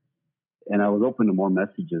stronger. And I was open to more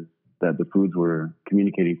messages that the foods were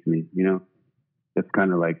communicating to me, It's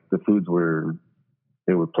kind of like the foods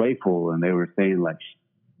they were playful and they were saying like,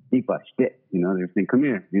 eat by shit, they were saying, come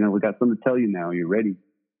here, we got something to tell you now, you're ready.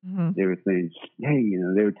 Mm-hmm. They were saying, hey,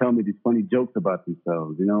 they were telling me these funny jokes about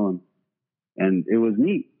themselves, and it was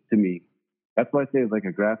neat to me. That's why I say it's like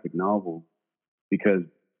a graphic novel, because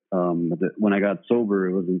when I got sober,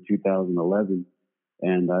 it was in 2011,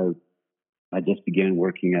 and I just began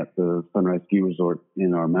working at the Sunrise Ski Resort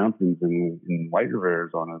in our mountains in White River,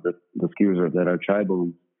 Arizona, the ski resort that our tribe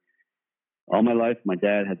owns. All my life, my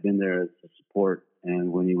dad had been there as a support.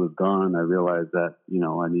 And when he was gone, I realized that,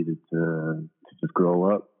 I needed to just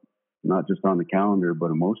grow up, not just on the calendar,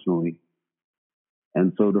 but emotionally.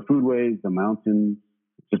 And so the foodways, the mountains,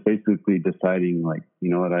 just basically deciding like,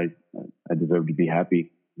 what, I deserve to be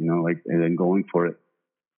happy, and then going for it.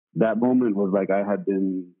 That moment was like I had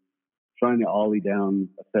been trying to ollie down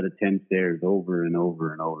a set of 10 stairs over and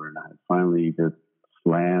over and over. And I finally just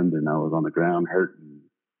slammed and I was on the ground hurting.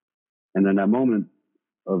 And then that moment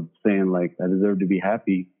of saying like, I deserve to be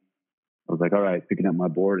happy, I was like, all right, picking up my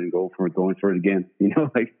board and going for it again,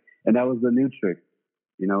 and that was the new trick,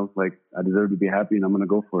 like I deserve to be happy and I'm going to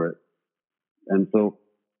go for it. And so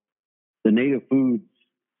the native foods,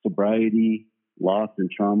 sobriety, loss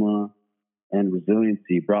and trauma, and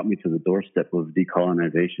resiliency brought me to the doorstep of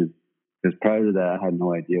decolonization. Because prior to that, I had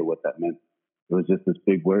no idea what that meant. It was just this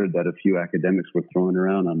big word that a few academics were throwing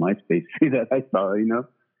around on MySpace that I saw,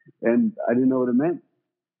 and I didn't know what it meant.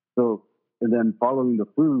 So, and then following the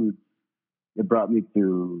foods, it brought me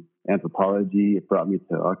to anthropology, it brought me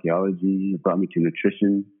to archaeology, it brought me to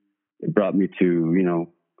nutrition, it brought me to,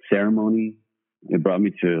 ceremony, it brought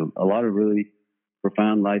me to a lot of really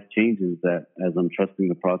profound life changes that as I'm trusting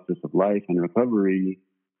the process of life and recovery,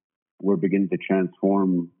 we're beginning to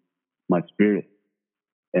transform my spirit.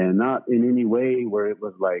 And not in any way where it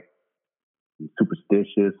was like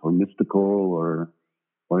superstitious or mystical or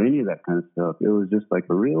any of that kind of stuff. It was just like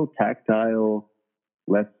a real tactile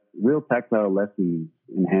lessons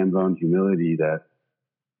in hands-on humility that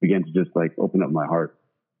began to just like open up my heart.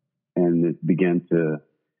 And it began to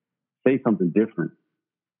say something different.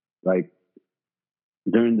 Like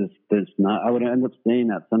during I would end up staying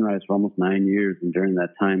at Sunrise for almost 9 years. And during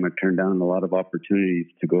that time, I turned down a lot of opportunities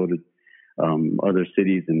to go to other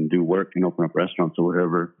cities and do work and open up restaurants or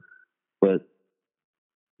whatever. But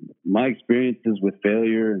my experiences with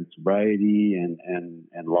failure and sobriety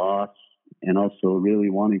and loss, and also really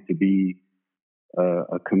wanting to be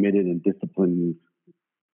a committed and disciplined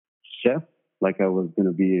chef, like I was going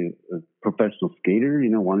to be a professional skater,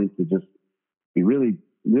 wanting to just be really,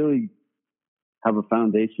 really have a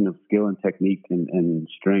foundation of skill and technique and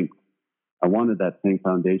strength. I wanted that same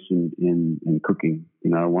foundation in cooking.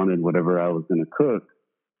 I wanted whatever I was going to cook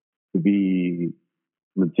to be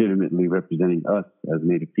legitimately representing us as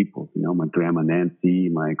Native peoples. My grandma Nancy,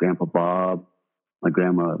 my grandpa Bob, my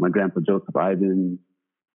grandpa Joseph Ivan,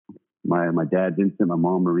 my dad Vincent, my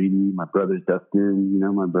mom Maridi, my brothers Dustin,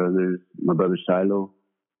 my brother Shiloh.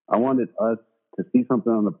 I wanted us to see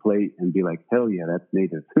something on the plate and be like, hell yeah, that's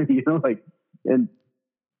Native.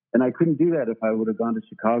 And I couldn't do that if I would have gone to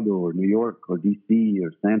Chicago or New York or DC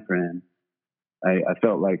or San Fran. I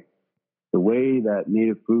felt like the way that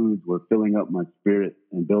Native foods were filling up my spirit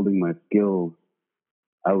and building my skills,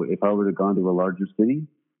 if I would have gone to a larger city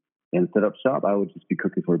and set up shop, I would just be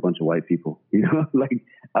cooking for a bunch of white people. Like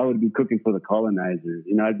I would be cooking for the colonizers.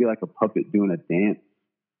 I'd be like a puppet doing a dance.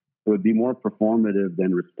 It would be more performative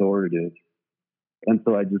than restorative. And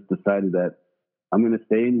so I just decided that I'm going to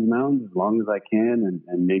stay in these mountains as long as I can,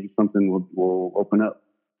 and maybe something will open up.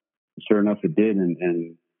 Sure enough, it did.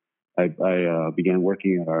 And I began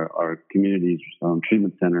working at our community's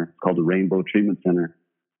treatment center. It's called the Rainbow Treatment Center.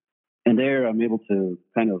 And there I'm able to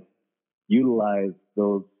kind of utilize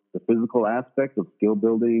the physical aspect of skill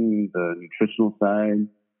building, the nutritional side,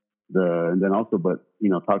 and then also,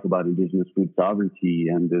 talk about indigenous food sovereignty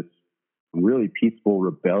and this really peaceful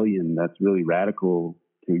rebellion that's really radical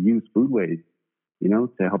to use foodways,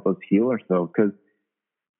 to help us heal ourselves. Because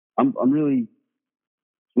I'm really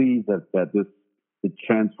pleased that it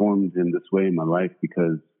transforms in this way in my life,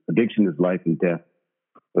 because addiction is life and death.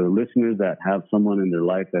 For the listeners that have someone in their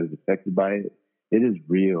life that is affected by it, it is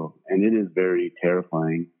real and it is very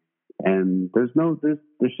terrifying. And there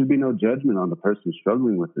should be no judgment on the person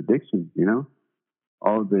struggling with addiction.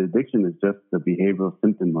 All the addiction is just a behavioral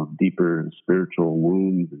symptom of deeper spiritual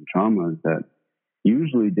wounds and traumas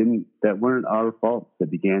that weren't our faults, that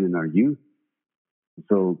began in our youth.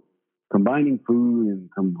 So combining food and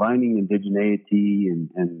combining indigeneity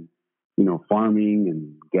and farming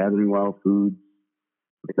and gathering wild foods,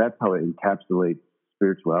 that's how it encapsulates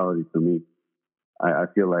spirituality for me. I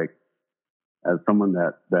feel like as someone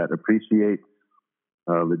that appreciates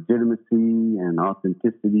legitimacy and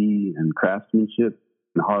authenticity and craftsmanship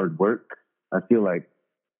and hard work, I feel like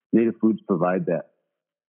Native foods provide that.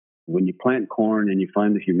 When you plant corn and you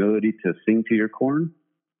find the humility to sing to your corn,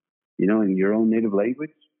 in your own native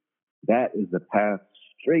language, that is the path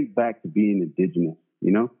straight back to being indigenous.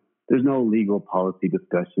 There's no legal policy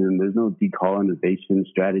discussion. There's no decolonization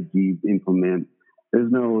strategies implement. There's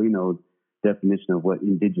no, definition of what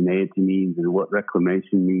indigeneity means and what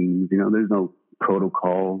reclamation means. There's no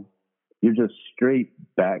protocol. You're just straight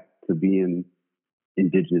back to being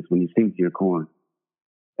indigenous when you sing to your corn,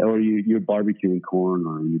 or you're barbecuing corn,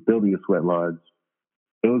 or you're building a sweat lodge.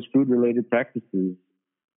 Those food-related practices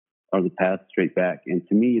are the path straight back. And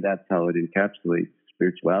to me, that's how it encapsulates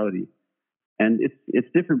spirituality. And it's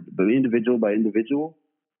different, but individual by individual.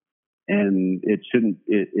 And it shouldn't.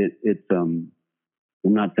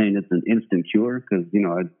 I'm not saying it's an instant cure, because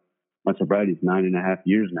my sobriety is 9.5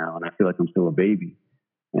 years now, and I feel like I'm still a baby.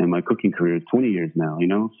 And my cooking career is 20 years now.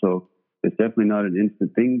 So it's definitely not an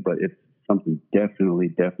instant thing, but it's something definitely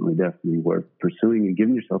worth pursuing and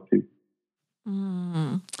giving yourself to.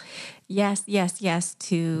 Yes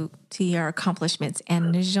to your accomplishments.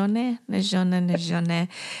 And Njone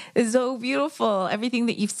is so beautiful, everything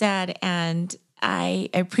that you've said. And I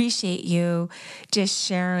appreciate you just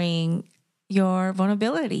sharing your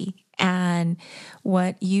vulnerability and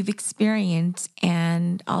what you've experienced,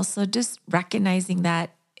 and also just recognizing that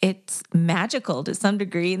it's magical to some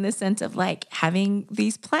degree, in the sense of like having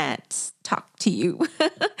these plants talk to you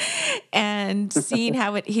and seeing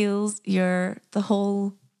how it heals the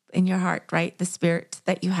hole in your heart, right? The spirit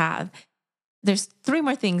that you have. There's 3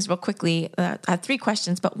 more things real quickly, 3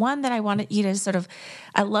 questions, but one that I wanted you to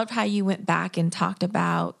I loved how you went back and talked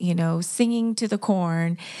about, singing to the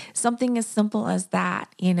corn, something as simple as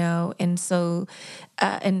that, and so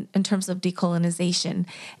in terms of decolonization,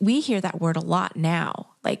 we hear that word a lot now.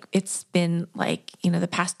 Like it's been like, the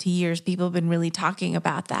past 2 years, people have been really talking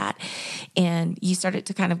about that. And you started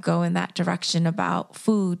to kind of go in that direction about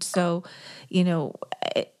food. So,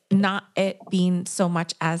 not it being so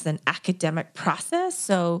much as an academic process.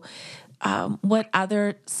 So what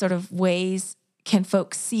other sort of ways can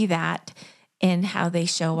folks see that in how they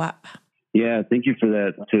show up? Yeah, thank you for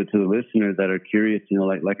that. To the listeners that are curious,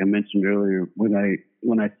 like I mentioned earlier, when I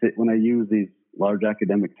use these large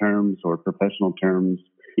academic terms or professional terms,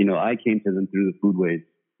 I came to them through the foodways,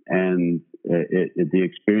 and the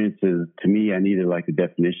experiences, to me, I needed like a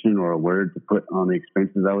definition or a word to put on the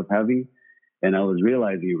experiences I was having. And I was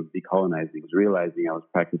realizing it was decolonizing. I was realizing I was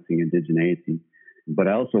practicing indigeneity. But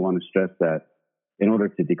I also want to stress that in order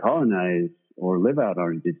to decolonize or live out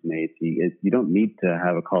our indigeneity, you don't need to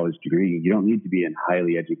have a college degree. You don't need to be a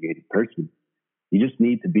highly educated person. You just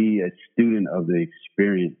need to be a student of the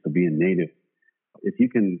experience of being Native. If you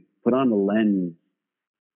can put on the lens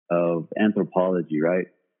of anthropology, right?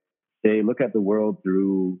 Say, look at the world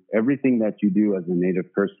through everything that you do as a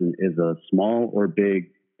Native person is a small or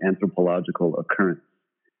big anthropological occurrence.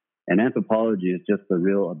 And anthropology is just the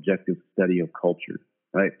real objective study of culture,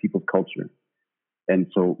 right? People's culture. And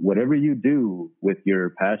so whatever you do with your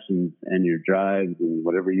passions and your drives and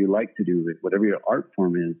whatever you like to do, whatever your art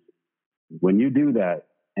form is, when you do that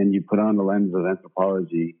and you put on the lens of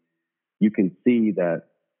anthropology, you can see that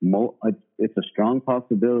it's a strong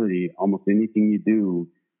possibility almost anything you do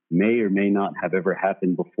may or may not have ever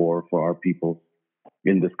happened before for our people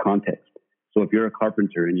in this context. So if you're a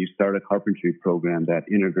carpenter and you start a carpentry program that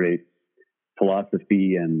integrates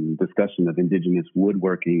philosophy and discussion of indigenous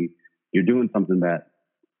woodworking, you're doing something that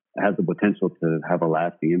has the potential to have a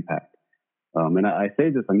lasting impact. And I say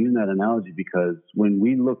this, I'm using that analogy because when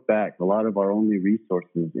we look back, a lot of our only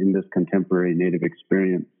resources in this contemporary Native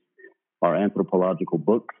experience are anthropological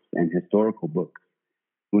books and historical books.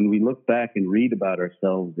 When we look back and read about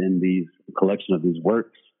ourselves in these collection of these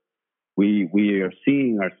works, we are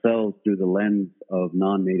seeing ourselves through the lens of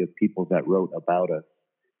non-Native people that wrote about us.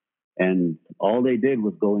 And all they did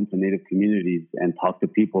was go into Native communities and talk to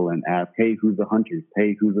people and ask, hey, who's the hunters?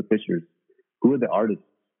 Hey, who's the fishers? Who are the artists?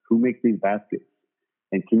 Who makes these baskets?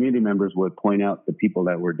 And community members would point out the people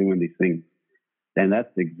that were doing these things. And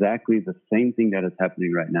that's exactly the same thing that is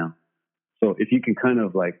happening right now. So if you can kind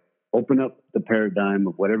of like open up the paradigm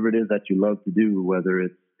of whatever it is that you love to do, whether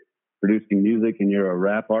it's producing music and you're a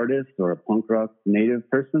rap artist or a punk rock Native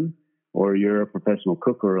person, or you're a professional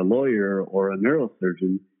cook or a lawyer or a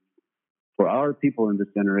neurosurgeon, for our people in this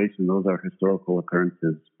generation, those are historical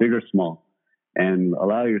occurrences, big or small, and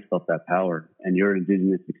allow yourself that power. And your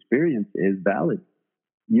indigenous experience is valid.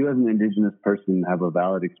 You as an indigenous person have a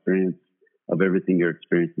valid experience of everything you're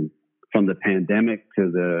experiencing, from the pandemic to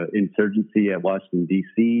the insurgency at Washington,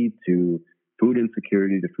 D.C., to food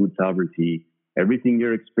insecurity to food sovereignty. Everything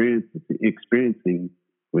you're experiencing,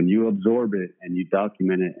 when you absorb it and you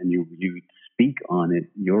document it and you speak on it,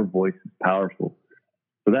 your voice is powerful.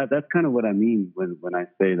 So that's kind of what I mean when I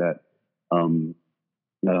say that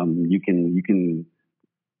you can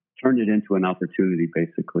turn it into an opportunity,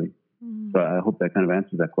 basically. So I hope that kind of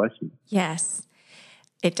answers that question. Yes,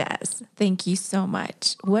 it does. Thank you so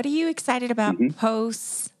much. What are you excited about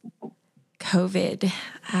post-COVID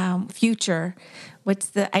future?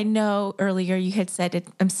 I know earlier you had said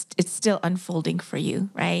it's still unfolding for you,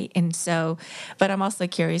 right? And so, but I'm also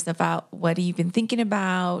curious about what have you been thinking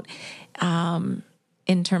about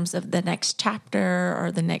in terms of the next chapter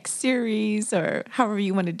or the next series or however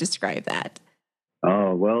you want to describe that.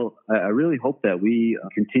 Oh, well, I really hope that we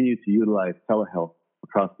continue to utilize telehealth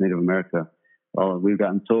across Native America. We've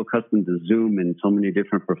gotten so accustomed to Zoom in so many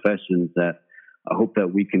different professions that I hope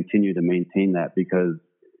that we continue to maintain that, because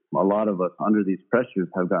a lot of us under these pressures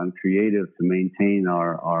have gotten creative to maintain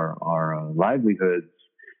our livelihoods,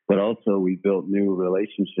 but also we built new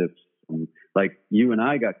relationships. Like you and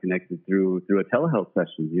I got connected through a telehealth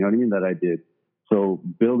session, you know what I mean, that I did. So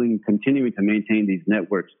continuing to maintain these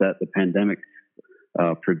networks that the pandemic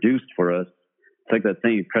produced for us. It's like that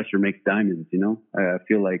saying, pressure makes diamonds, you know? I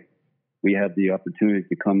feel like we have the opportunity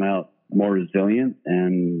to come out more resilient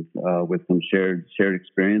and with some shared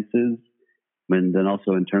experiences. And then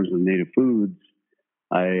also in terms of native foods,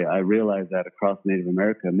 I realized that across Native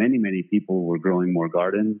America, many people were growing more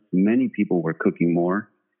gardens. Many people were cooking more.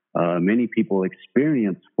 Many people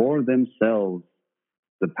experienced for themselves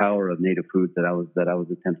the power of native foods that I was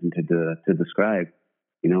attempting to describe,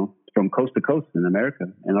 you know, from coast to coast in America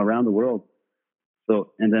and around the world.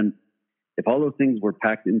 So, and then if all those things were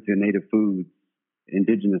packed into native foods,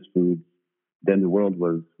 indigenous foods, then the world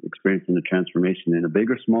was experiencing a transformation in a big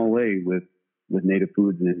or small way with native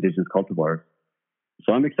foods and indigenous cultivars.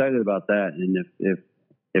 So I'm excited about that. And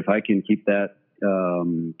if I can keep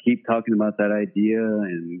talking about that idea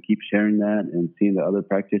and keep sharing that and seeing the other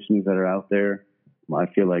practitioners that are out there, I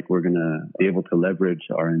feel like we're going to be able to leverage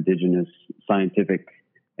our indigenous scientific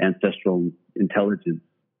ancestral intelligence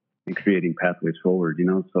in creating pathways forward, you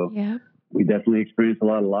know? So we definitely experience a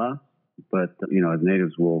lot of loss, but, you know, as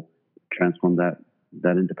natives, we'll transform that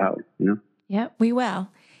into power, you know? Yeah, we will.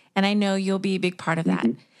 And I know you'll be a big part of that.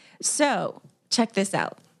 So check this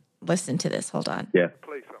out. Listen to this. Hold on. Yeah.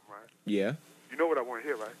 Play something, right? Yeah. You know what I want to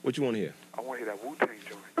hear, right? What you want to hear? I want to hear that Wu-Tang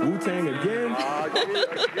joint. Wu-Tang again?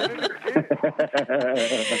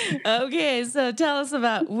 Again. Okay, so tell us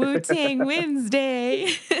about Wu-Tang Wednesday.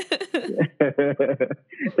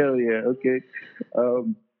 Hell yeah, okay.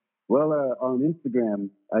 Well, on Instagram,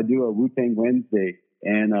 I do a Wu-Tang Wednesday.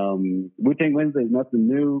 And Wu-Tang Wednesday is nothing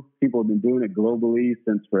new. People have been doing it globally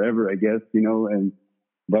since forever, I guess, you know.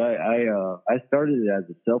 But I started it as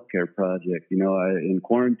a self-care project, you know. In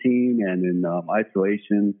quarantine and in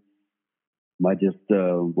isolation, I just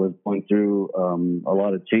was going through a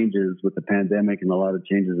lot of changes with the pandemic and a lot of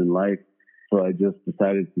changes in life. So I just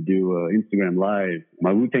decided to do Instagram Live.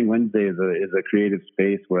 My Wu-Tang Wednesday is a creative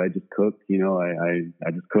space where I just cook. You know,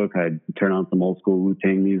 I just cook. I turn on some old school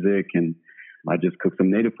Wu-Tang music and I just cook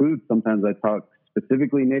some native foods. Sometimes I talk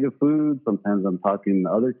specifically native foods. Sometimes I'm talking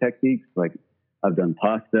other techniques. Like I've done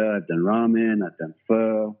pasta, I've done ramen, I've done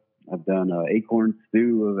pho, I've done acorn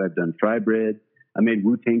stew, I've done fry bread. I made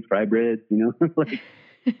Wu-Tang fry bread, you know, like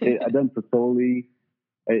I've done pasoli.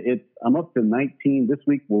 I'm up to 19. This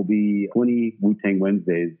week will be 20 Wu-Tang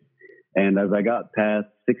Wednesdays. And as I got past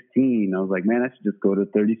 16, I was like, man, I should just go to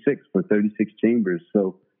 36 for 36 chambers.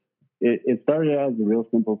 So it started out as a real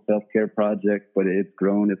simple self-care project, but it's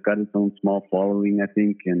grown. It's got its own small following, I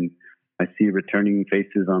think. And I see returning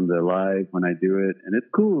faces on the live when I do it. And it's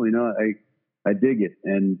cool, you know, I dig it.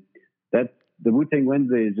 And that's the Wu-Tang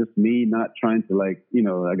Wednesday is just me not trying to, like, you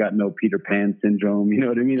know, I got no Peter Pan syndrome. You know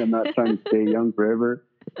what I mean? I'm not trying to stay young forever.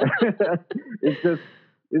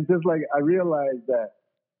 It's just like I realized that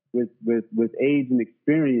with age and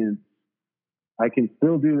experience, I can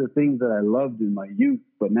still do the things that I loved in my youth,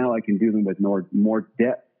 but now I can do them with more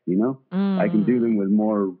depth. You know, I can do them with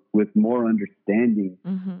more understanding.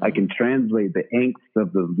 I can translate the angst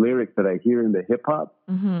of the lyrics that I hear in the hip hop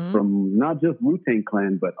from not just Wu-Tang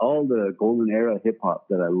Clan, but all the golden era hip hop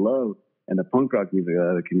that I love and the punk rock music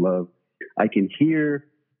that I can love. I can hear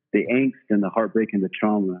the angst and the heartbreak and the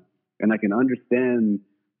trauma, and I can understand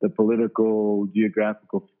the political,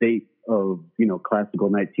 geographical state of, you know, classical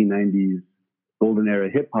 1990s golden era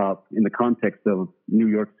hip hop in the context of New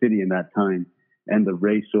York City in that time, and the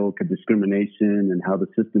racial discrimination and how the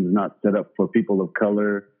system is not set up for people of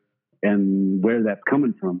color and where that's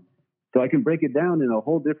coming from. So I can break it down in a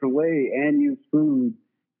whole different way and use food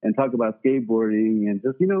and talk about skateboarding and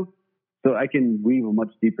just, you know, so I can weave a much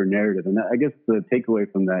deeper narrative. And I guess the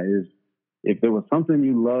takeaway from that is if there was something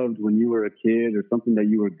you loved when you were a kid or something that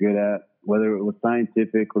you were good at, whether it was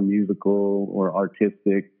scientific or musical or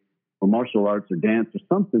artistic or martial arts or dance or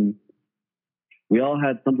something, we all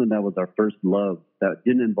had something that was our first love that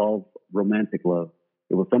didn't involve romantic love.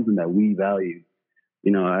 It was something that we valued.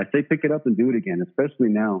 You know, I say pick it up and do it again, especially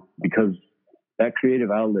now, because that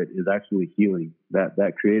creative outlet is actually healing.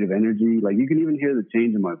 That creative energy, like you can even hear the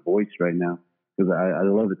change in my voice right now because I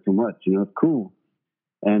love it so much. You know, it's cool.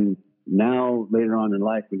 And now later on in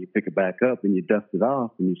life, when you pick it back up and you dust it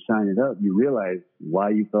off and you shine it up, you realize why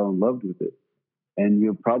you fell in love with it. And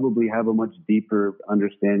you'll probably have a much deeper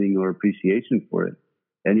understanding or appreciation for it.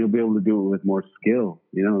 And you'll be able to do it with more skill,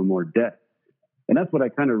 you know, and more depth. And that's what I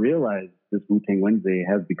kind of realized this Wu-Tang Wednesday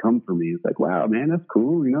has become for me. It's like, wow, man, that's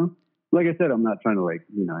cool, you know? Like I said, I'm not trying to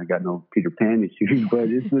I got no Peter Pan issues, but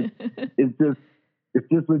it's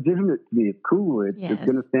just legitimate to me. It's cool. It's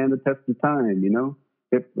going to stand the test of time, you know?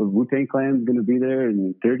 If the Wu-Tang Clan is going to be there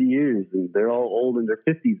in 30 years and they're all old in their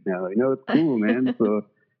 50s now, you know, it's cool, man. So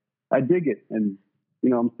I dig it. And, you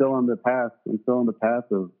know, I'm still on the path. I'm still on the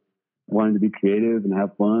path of wanting to be creative and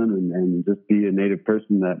have fun and just be a native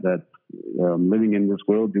person that's living in this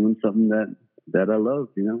world, doing something that I love,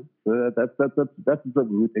 you know. So that's what's up with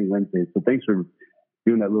Wu-Tang Wednesday. So thanks for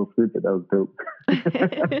doing that little snippet. That was dope.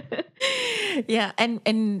 Yeah,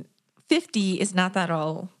 and 50 is not that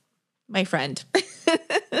old, my friend.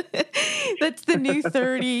 That's the new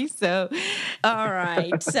 30. So, all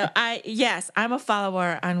right. So I'm a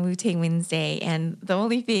follower on Wu-Tang Wednesday. And the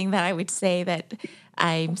only thing that I would say that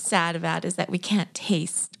I'm sad about is that we can't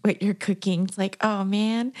taste what you're cooking. It's like, oh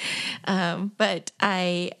man. But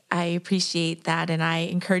I appreciate that. And I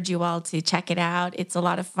encourage you all to check it out. It's a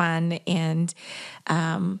lot of fun. And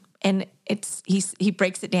he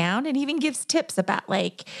breaks it down and even gives tips about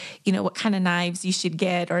what kind of knives you should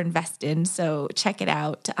get or invest in. So check it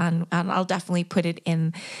out. I'll definitely put it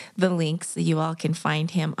in the link so you all can find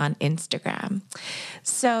him on Instagram.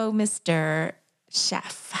 So Mr.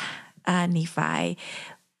 Chef Nephi,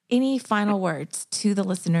 any final words to the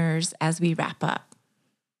listeners as we wrap up?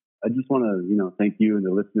 I just want to, thank you and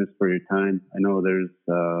the listeners for your time. I know there's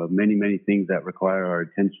many, many things that require our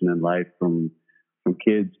attention in life, from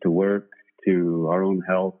kids to work to our own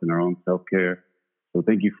health and our own self-care. So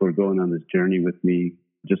thank you for going on this journey with me.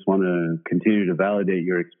 Just want to continue to validate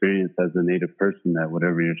your experience as a Native person, that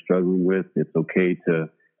whatever you're struggling with, it's okay to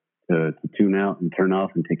tune out and turn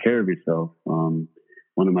off and take care of yourself.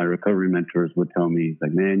 One of my recovery mentors would tell me,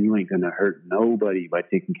 like, man, you ain't going to hurt nobody by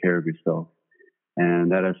taking care of yourself.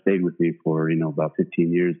 And that has stayed with me for, about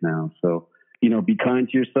 15 years now. So, be kind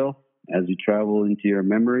to yourself as you travel into your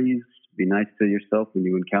memories. Be nice to yourself when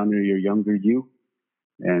you encounter your younger you,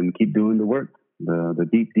 and keep doing the work, the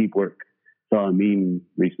deep, deep work. Saw a meme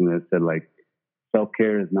recently that said,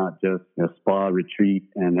 self-care is not just a spa retreat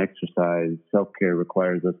and exercise. Self-care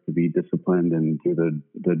requires us to be disciplined and do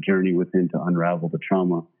the journey within to unravel the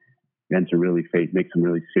trauma and to really make some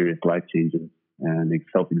really serious life changes and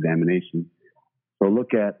self-examination. So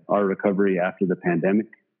look at our recovery after the pandemic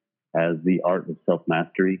as the art of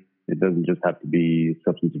self-mastery. It doesn't just have to be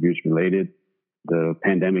substance abuse related. The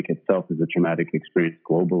pandemic itself is a traumatic experience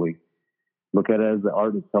globally. Look at it as the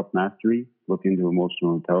art of self-mastery. Look into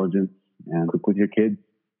emotional intelligence and cook with your kids.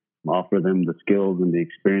 Offer them the skills and the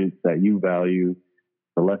experience that you value,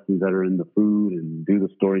 the lessons that are in the food, and do the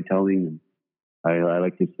storytelling. And I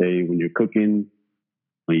like to say, when you're cooking,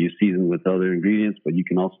 you season with other ingredients, but you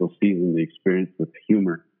can also season the experience with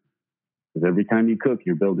humor. Because every time you cook,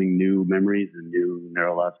 you're building new memories and new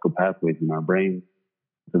neurological pathways in our brains.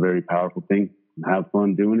 It's a very powerful thing. Have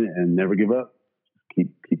fun doing it and never give up.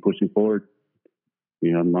 Keep pushing forward.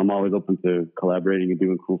 I'm always open to collaborating and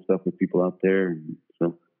doing cool stuff with people out there. And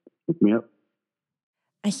so look me up.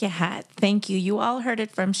 Yeah, thank you. You all heard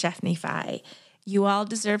it from Chef Nephi. You all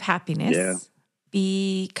deserve happiness. Yeah.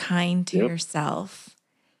 Be kind to yourself.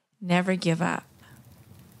 Never give up.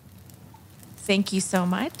 Thank you so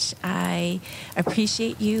much. I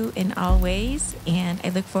appreciate you in all ways, and I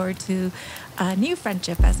look forward to a new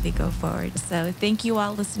friendship as we go forward. So thank you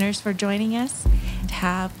all, listeners, for joining us, and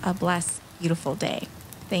have a blessed, beautiful day.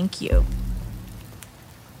 Thank you.